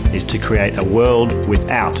vision is to create a world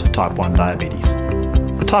without type 1 diabetes.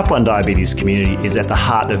 The type 1 diabetes community is at the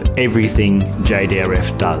heart of everything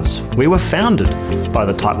JDRF does. We were founded by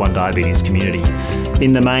the type 1 diabetes community.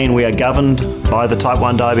 In the main, we are governed by the type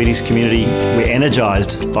 1 diabetes community, we're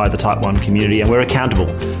energised by the type 1 community, and we're accountable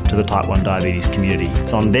to the type 1 diabetes community.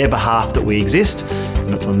 It's on their behalf that we exist,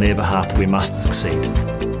 and it's on their behalf that we must succeed.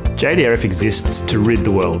 JDRF exists to rid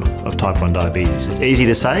the world of type 1 diabetes. It's easy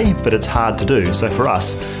to say, but it's hard to do. So for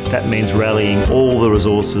us, that means rallying all the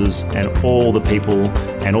resources and all the people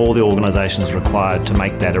and all the organisations required to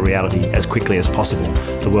make that a reality as quickly as possible.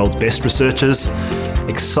 The world's best researchers,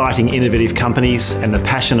 exciting innovative companies and the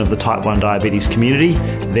passion of the type 1 diabetes community,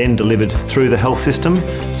 then delivered through the health system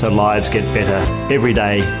so lives get better every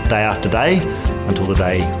day, day after day, until the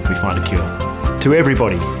day we find a cure. To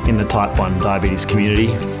everybody in the type 1 diabetes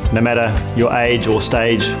community, no matter your age or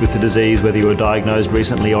stage with the disease, whether you were diagnosed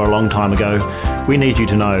recently or a long time ago, we need you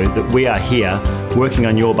to know that we are here working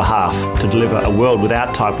on your behalf to deliver a world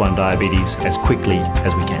without type 1 diabetes as quickly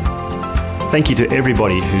as we can. Thank you to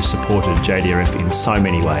everybody who's supported JDRF in so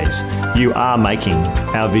many ways. You are making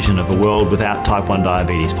our vision of a world without type 1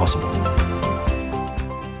 diabetes possible.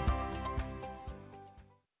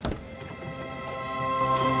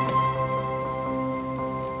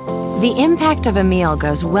 The impact of a meal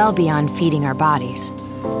goes well beyond feeding our bodies.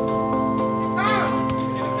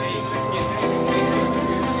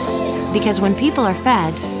 Because when people are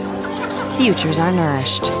fed, futures are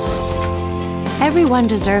nourished. Everyone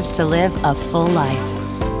deserves to live a full life.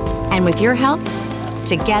 And with your help,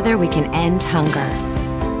 together we can end hunger.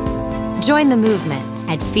 Join the movement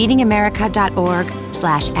at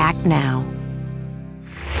feedingamerica.org/act now.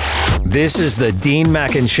 This is the Dean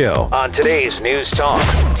Mackin Show on today's News Talk,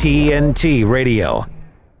 TNT Radio.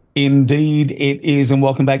 Indeed, it is, and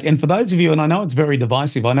welcome back. And for those of you, and I know it's very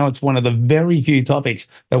divisive, I know it's one of the very few topics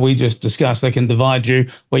that we just discussed that can divide you,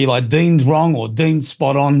 where you're like, Dean's wrong or Dean's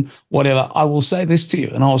spot on, whatever. I will say this to you,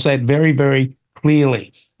 and I will say it very, very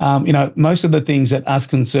clearly. Most of the things that us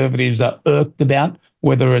conservatives are irked about,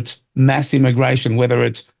 whether it's mass immigration, whether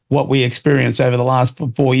it's what we experienced over the last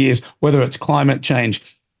 4 years, whether it's climate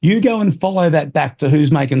change, you go and follow that back to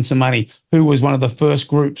who's making some money, who was one of the first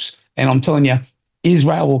groups. And I'm telling you,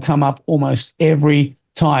 Israel will come up almost every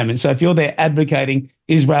time. And so if you're there advocating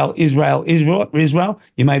Israel,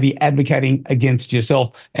 you may be advocating against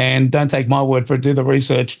yourself. And don't take my word for it, do the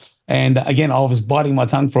research. And again, I was biting my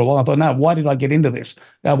tongue for a while. I thought, no, why did I get into this?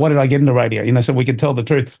 Why did I get into radio? So we could tell the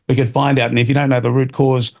truth, we could find out. And if you don't know the root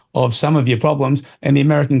cause of some of your problems, and the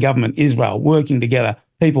American government, Israel, working together,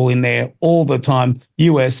 people in there all the time,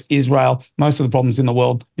 US, Israel, most of the problems in the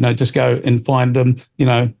world, just go and find them,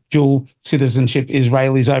 dual citizenship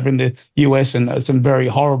Israelis over in the US and some very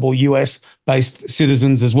horrible US-based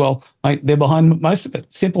citizens as well. They're behind most of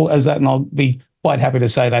it. Simple as that, and I'll be quite happy to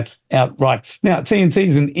say that outright. Now, TNT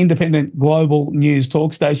is an independent global news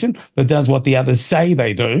talk station that does what the others say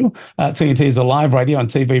they do. TNT is a live radio and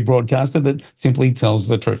TV broadcaster that simply tells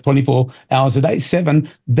the truth 24 hours a day, 7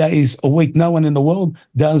 days a week. No one in the world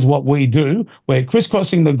does what we do. We're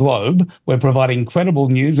crisscrossing the globe. We're providing credible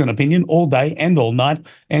news and opinion all day and all night.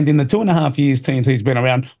 And in the 2.5 years TNT's been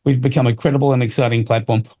around, we've become a credible and exciting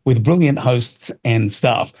platform with brilliant hosts and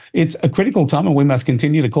staff. It's a critical time, and we must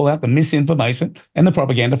continue to call out the misinformation and the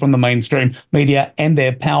propaganda from the mainstream media and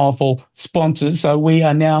their powerful sponsors. So we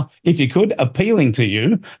are now, if you could, appealing to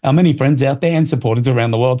you, our many friends out there and supporters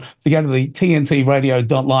around the world, to go to the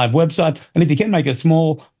tntradio.live website. And if you can make a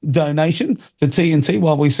small donation to TNT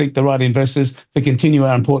while we seek the right investors to continue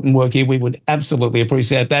our important work here, we would absolutely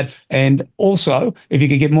appreciate that. And also, if you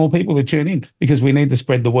could get more people to tune in, because we need to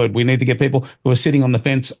spread the word. We need to get people who are sitting on the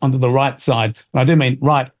fence onto the right side. And I do mean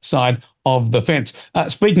right side of the fence.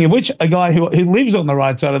 Speaking of which, a guy who lives on the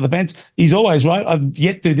right side of the fence, he's always right. I've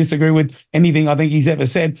yet to disagree with anything I think he's ever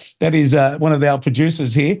said. That is one of our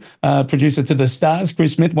producers here, producer to the stars,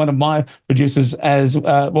 Chris Smith, one of my producers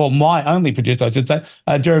my only producer, I should say,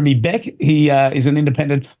 Jeremy Beck. He is an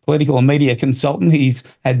independent political and media consultant. He's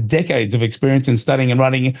had decades of experience in studying and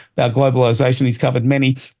writing about globalisation. He's covered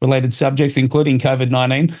many related subjects, including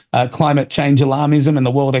COVID-19, climate change, alarmism, and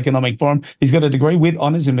the World Economic Forum. He's got a degree with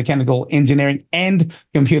honours in mechanical engineering and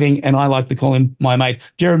computing, and I like to call him my mate.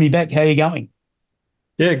 Jeremy Beck, how are you going?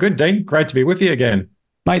 Yeah, good, Dean. Great to be with you again.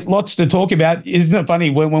 Mate, lots to talk about. Isn't it funny,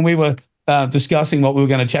 when we were discussing what we were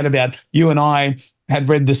going to chat about, you and I had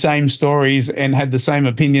read the same stories and had the same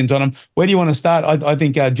opinions on them. Where do you want to start? I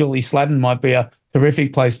think Julie Sladen might be a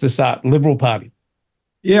terrific place to start. Liberal Party.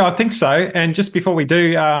 Yeah, I think so. And just before we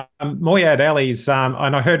do, Muayad Ali's,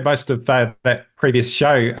 and I heard most of that previous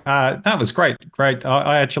show. That was great.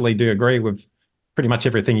 I actually do agree with pretty much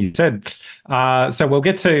everything you said. So we'll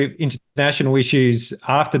get to international issues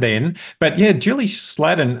after then. But yeah, Julie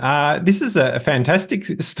Sladen, this is a fantastic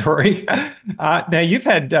story. Now, you've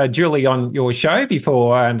had Julie on your show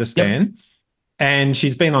before, I understand, yep. And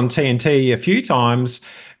she's been on TNT a few times.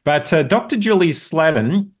 But Dr. Julie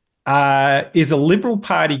Sladen is a Liberal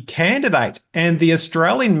Party candidate, and the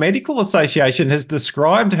Australian Medical Association has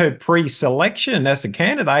described her pre-selection as a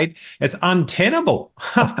candidate as untenable.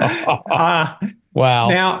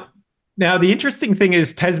 Wow. Now, the interesting thing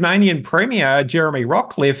is Tasmanian Premier Jeremy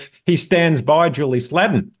Rockliff, he stands by Julie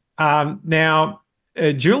Sladen.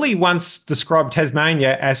 Julie once described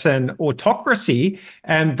Tasmania as an autocracy,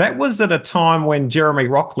 and that was at a time when Jeremy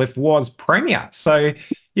Rockliff was Premier. So,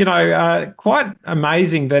 quite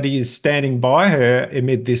amazing that he is standing by her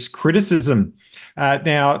amid this criticism.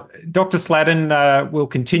 Now, Dr. Sladen will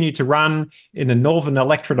continue to run in the northern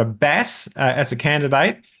electorate of Bass as a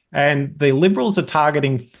candidate, and the Liberals are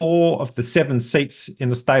targeting 4 of the 7 seats in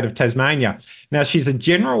the state of Tasmania. Now, she's a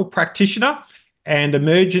general practitioner and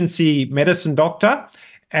emergency medicine doctor,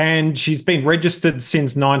 and she's been registered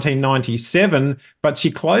since 1997, but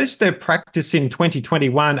she closed her practice in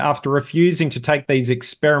 2021 after refusing to take these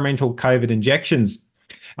experimental COVID injections.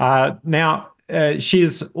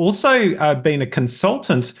 She's also been a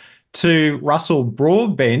consultant to Russell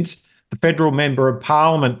Broadbent, the federal member of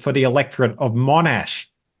parliament for the electorate of Monash.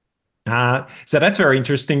 So that's very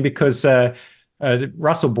interesting because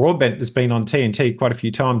Russell Broadbent has been on TNT quite a few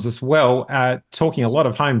times as well, talking a lot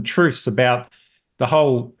of home truths about the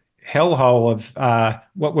whole hellhole of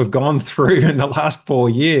what we've gone through in the last 4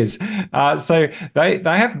 years. So they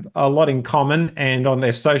have a lot in common, and on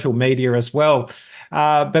their social media as well.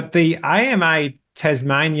 But the AMA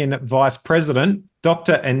Tasmanian Vice President,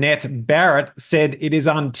 Dr. Annette Barrett, said it is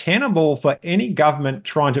untenable for any government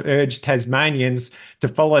trying to urge Tasmanians to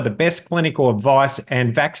follow the best clinical advice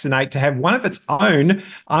and vaccinate to have one of its own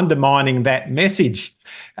undermining that message.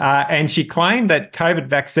 And she claimed that COVID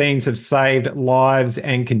vaccines have saved lives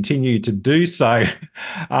and continue to do so.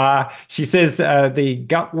 She says the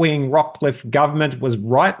gut-wing Rockliff government was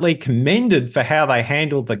rightly commended for how they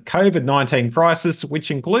handled the COVID-19 crisis, which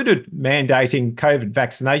included mandating COVID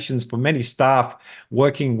vaccinations for many staff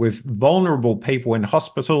working with vulnerable people in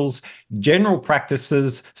hospitals, general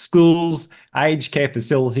practices, schools, aged care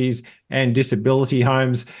facilities, and disability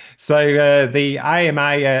homes. So the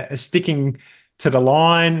AMA are sticking to the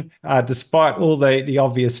line, despite all the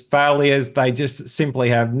obvious failures. They just simply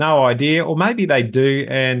have no idea, or maybe they do,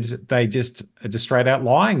 and they just are just straight out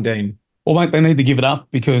lying, Dean. Well, mate, they need to give it up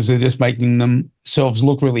because they're just making themselves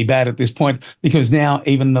look really bad at this point, because now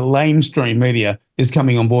even the lamestream media is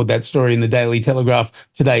coming on board. That story in the Daily Telegraph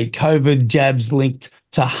today, COVID jabs linked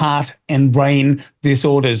to heart and brain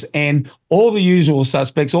disorders, and all the usual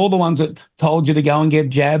suspects, all the ones that told you to go and get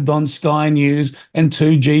jabbed on Sky News and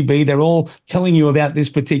 2GB, they're all telling you about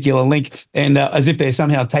this particular link, and as if they're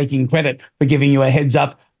somehow taking credit for giving you a heads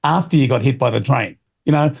up after you got hit by the train.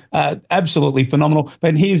 Absolutely phenomenal.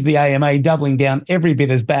 But here's the AMA doubling down every bit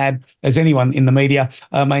as bad as anyone in the media,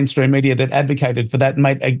 mainstream media, that advocated for that.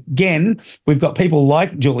 Mate, again, we've got people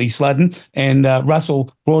like Julie Sladen and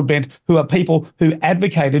Russell Broadbent, who are people who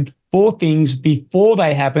advocated for things before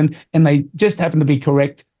they happened, and they just happen to be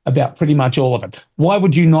correct about pretty much all of it. Why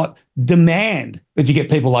would you not demand that you get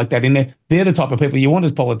people like that in there? They're the type of people you want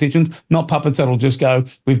as politicians, not puppets that'll just go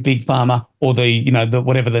with Big Pharma or the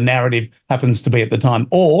whatever the narrative happens to be at the time,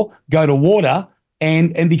 or go to water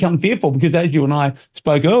and become fearful. Because as you and I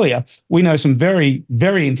spoke earlier, we know some very,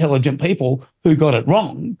 very intelligent people who got it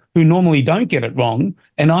wrong, who normally don't get it wrong.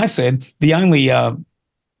 And I said the only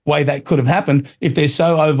way that could have happened if they're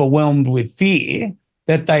so overwhelmed with fear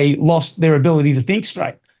that they lost their ability to think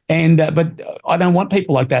straight. But I don't want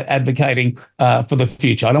people like that advocating for the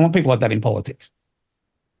future. I don't want people like that in politics.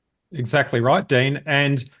 Exactly right, Dean.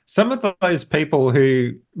 And some of those people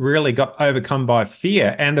who really got overcome by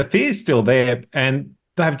fear, and the fear is still there, and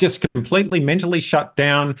they've just completely mentally shut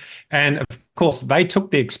down. And of course, they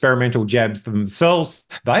took the experimental jabs themselves.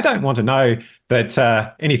 They don't want to know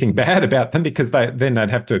that anything bad about them, because then they'd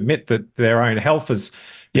have to admit that their own health is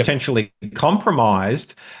potentially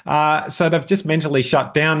compromised. So they've just mentally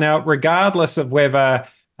shut down. Now, regardless of whether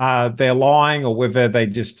they're lying or whether they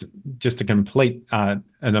just a complete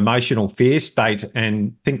an emotional fear state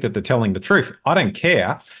and think that they're telling the truth, I don't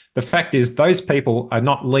care. The fact is, those people are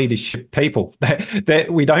not leadership people.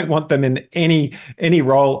 We don't want them in any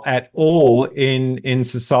role at all in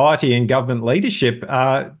society and government leadership,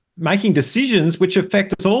 making decisions which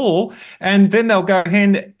affect us all. And then they'll go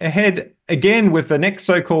ahead again with the next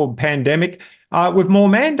so-called pandemic with more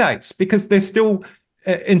mandates, because they're still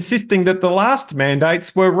insisting that the last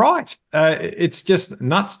mandates were right. It's just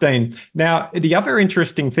nuts, Dean. Now, the other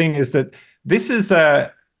interesting thing is that this is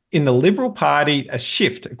in the Liberal Party a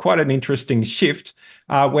shift, quite an interesting shift,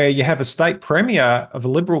 where you have a state premier of a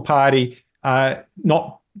Liberal Party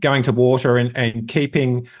not going to water and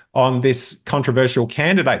keeping on this controversial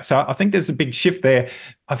candidate. So I think there's a big shift there.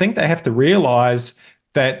 I think they have to realise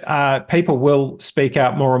that people will speak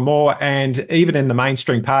out more and more, and even in the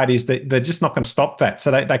mainstream parties, they're just not going to stop that.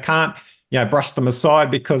 So they can't, brush them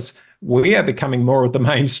aside, because we are becoming more of the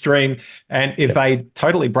mainstream. And if they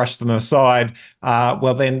totally brush them aside,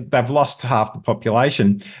 well, then they've lost half the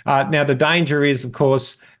population. Now, the danger is, of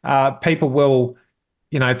course, people will,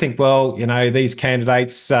 think, well, these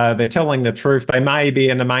candidates, they're telling the truth. They may be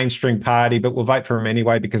in the mainstream party, but we'll vote for them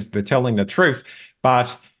anyway because they're telling the truth.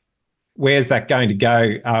 But where's that going to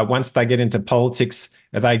go once they get into politics?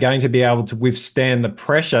 Are they going to be able to withstand the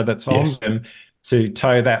pressure that's on them to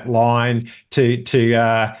toe that line? People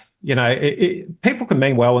can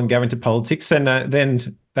mean well and go into politics, and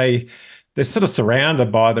then they're sort of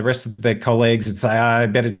surrounded by the rest of their colleagues and say, I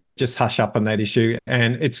better just hush up on that issue.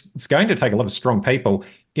 And it's going to take a lot of strong people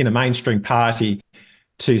in a mainstream party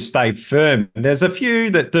to stay firm. There's a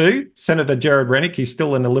few that do. Senator Jared Rennick, he's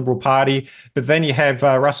still in the Liberal Party, but then you have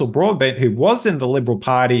Russell Broadbent, who was in the Liberal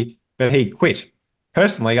Party, but he quit.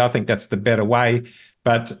 Personally, I think that's the better way,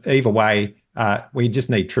 but either way, we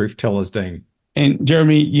just need truth tellers, Dean. And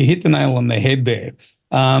Jeremy, you hit the nail on the head there.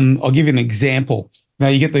 I'll give you an example. Now,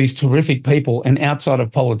 you get these terrific people, and outside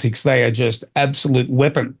of politics, they are just absolute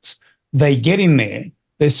weapons. They get in there,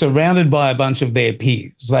 they're surrounded by a bunch of their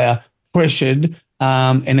peers. They are pressured.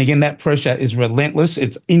 And again, that pressure is relentless.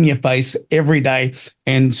 It's in your face every day,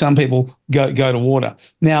 and some people go to water.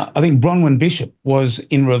 Now, I think Bronwyn Bishop was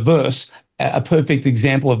in reverse, a perfect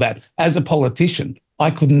example of that. As a politician, I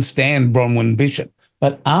couldn't stand Bronwyn Bishop,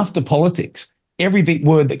 but after politics, every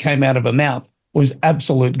word that came out of her mouth was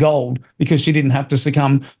absolute gold, because she didn't have to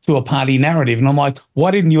succumb to a party narrative. And I'm like, why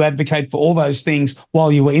didn't you advocate for all those things while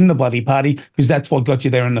you were in the bloody party? Because that's what got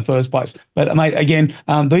you there in the first place. But mate, again,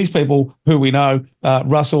 these people who we know,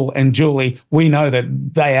 Russell and Julie, we know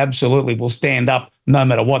that they absolutely will stand up no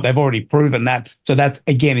matter what. They've already proven that. So that,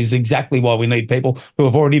 again, is exactly why we need people who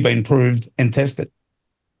have already been proved and tested.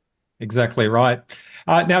 Exactly right.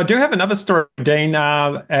 Now, I do have another story, Dean,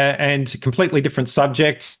 and completely different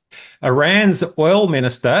subject. Iran's oil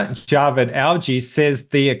minister, Javed Alji, says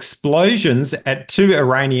the explosions at 2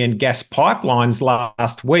 Iranian gas pipelines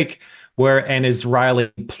last week were an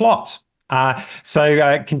Israeli plot.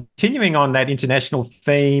 So continuing on that international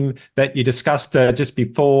theme that you discussed just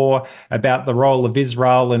before about the role of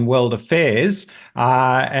Israel in world affairs,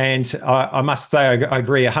 and I must say I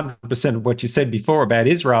agree 100% of what you said before about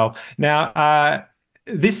Israel. Now,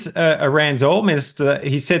 this Iran's oil minister,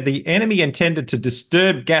 he said the enemy intended to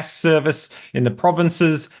disturb gas service in the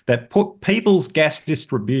provinces that put people's gas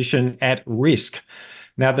distribution at risk.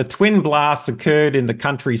 Now, the twin blasts occurred in the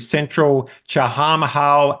country's central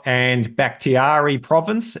Chahamahal and Bakhtiari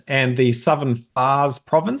province and the southern Fars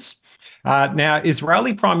province. Now,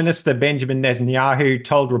 Israeli Prime Minister Benjamin Netanyahu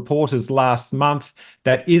told reporters last month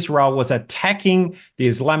that Israel was attacking the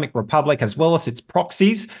Islamic Republic as well as its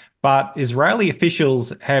proxies, but Israeli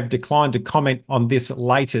officials have declined to comment on this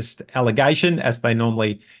latest allegation, as they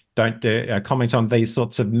normally don't comment on these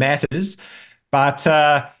sorts of matters. But,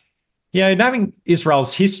 knowing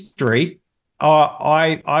Israel's history,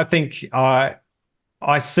 I think I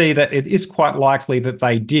see that it is quite likely that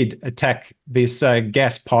they did attack this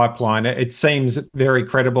gas pipeline. It seems very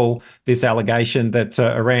credible, this allegation that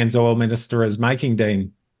Iran's oil minister is making,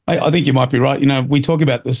 Dean. I think you might be right. We talk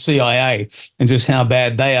about the CIA and just how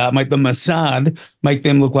bad they are. Make the Mossad make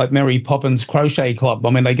them look like Mary Poppins Crochet Club. I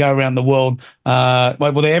mean, they go around the world.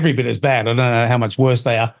 Well, they're every bit as bad. I don't know how much worse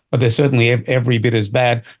they are, but they're certainly every bit as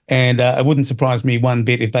bad. And it wouldn't surprise me one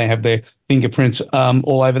bit if they have their fingerprints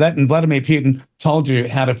all over that. And Vladimir Putin told you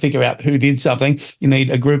how to figure out who did something. You need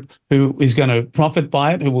a group who is going to profit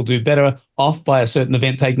by it, who will do better off by a certain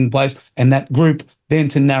event taking place. And that group, then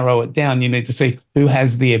to narrow it down, you need to see who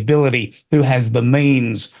has the ability, who has the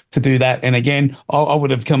means to do that. And again, I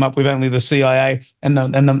would have come up with only the CIA and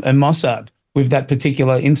Mossad with that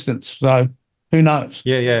particular instance. So who knows?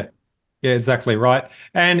 Yeah, exactly right.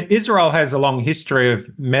 And Israel has a long history of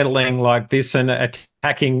meddling like this and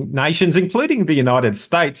attacking nations, including the United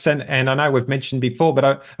States. And I know we've mentioned before,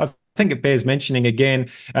 but I think it bears mentioning again,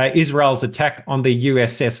 Israel's attack on the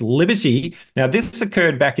USS Liberty. Now, this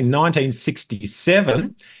occurred back in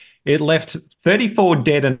 1967. It left 34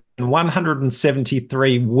 dead and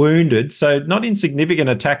 173 wounded, so not insignificant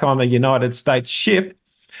attack on a United States ship.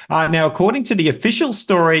 Now, according to the official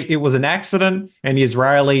story, it was an accident, and the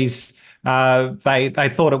Israelis, they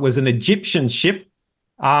thought it was an Egyptian ship,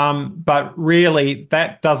 but really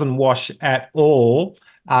that doesn't wash at all.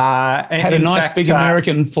 Had a nice big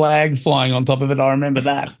American flag flying on top of it. I remember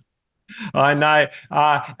that. I know.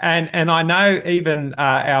 And I know even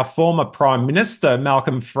our former Prime Minister,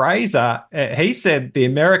 Malcolm Fraser, he said the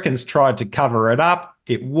Americans tried to cover it up.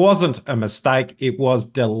 It wasn't a mistake. It was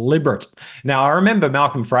deliberate. Now, I remember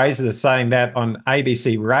Malcolm Fraser saying that on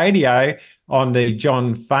ABC Radio on the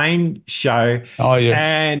John Fane show. Oh, yeah.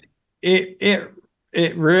 And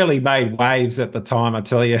it really made waves at the time, I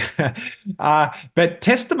tell you. But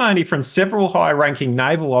testimony from several high-ranking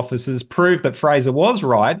naval officers proved that Fraser was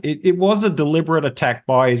right. It was a deliberate attack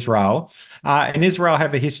by Israel, and Israel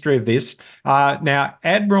have a history of this. Now,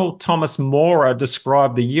 Admiral Thomas Maurer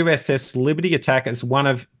described the USS Liberty attack as one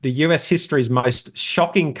of the US history's most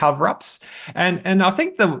shocking cover-ups. And I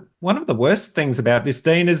think one of the worst things about this,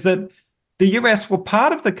 Dean, is that the US were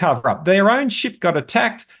part of the cover-up. Their own ship got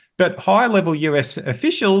attacked, but high-level US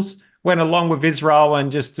officials went along with Israel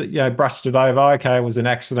and just brushed it over. Okay, it was an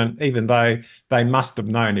accident, even though they must have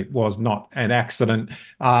known it was not an accident.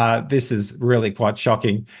 This is really quite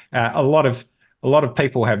shocking. A lot of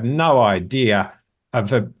people have no idea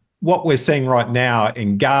of what we're seeing right now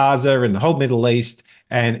in Gaza and the whole Middle East.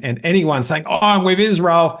 And anyone saying, "Oh, I'm with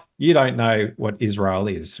Israel," you don't know what Israel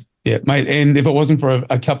is. Yeah, mate. And if it wasn't for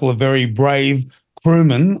a couple of very brave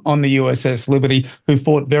crewmen on the USS Liberty who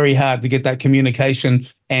fought very hard to get that communication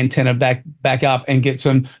antenna back up and get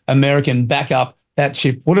some American backup, that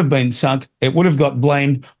ship would have been sunk. It would have got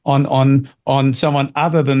blamed on someone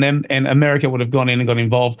other than them, and America would have gone in and got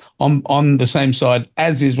involved on the same side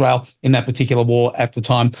as Israel in that particular war at the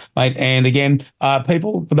time, mate. And again,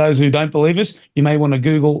 people, for those who don't believe us, you may want to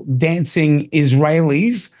Google dancing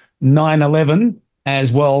Israelis 9/11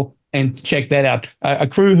 as well and check that out. A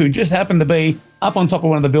crew who just happened to be up on top of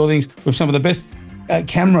one of the buildings with some of the best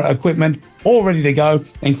camera equipment all ready to go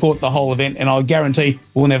and caught the whole event. And I'll guarantee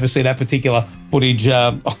we'll never see that particular footage.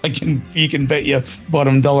 You can bet your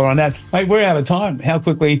bottom dollar on that. Mate, we're out of time. How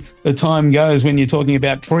quickly the time goes when you're talking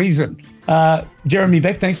about treason. Jeremy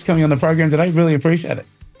Beck, thanks for coming on the program today. Really appreciate it.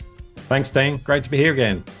 Thanks, Dean. Great to be here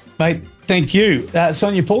again. Mate, thank you.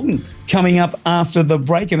 Sonia Poulton coming up after the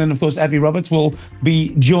break. And then, of course, Abby Roberts will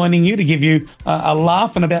be joining you to give you a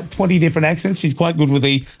laugh in about 20 different accents. She's quite good with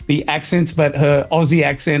the accents, but her Aussie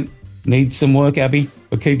accent needs some work, Abby.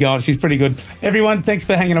 But keep going. She's pretty good. Everyone, thanks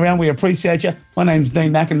for hanging around. We appreciate you. My name's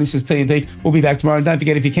Dean Mackin. This is TNT. We'll be back tomorrow. And don't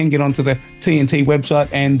forget, if you can get onto the TNT website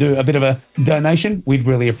and do a bit of a donation, we'd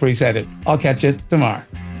really appreciate it. I'll catch you tomorrow.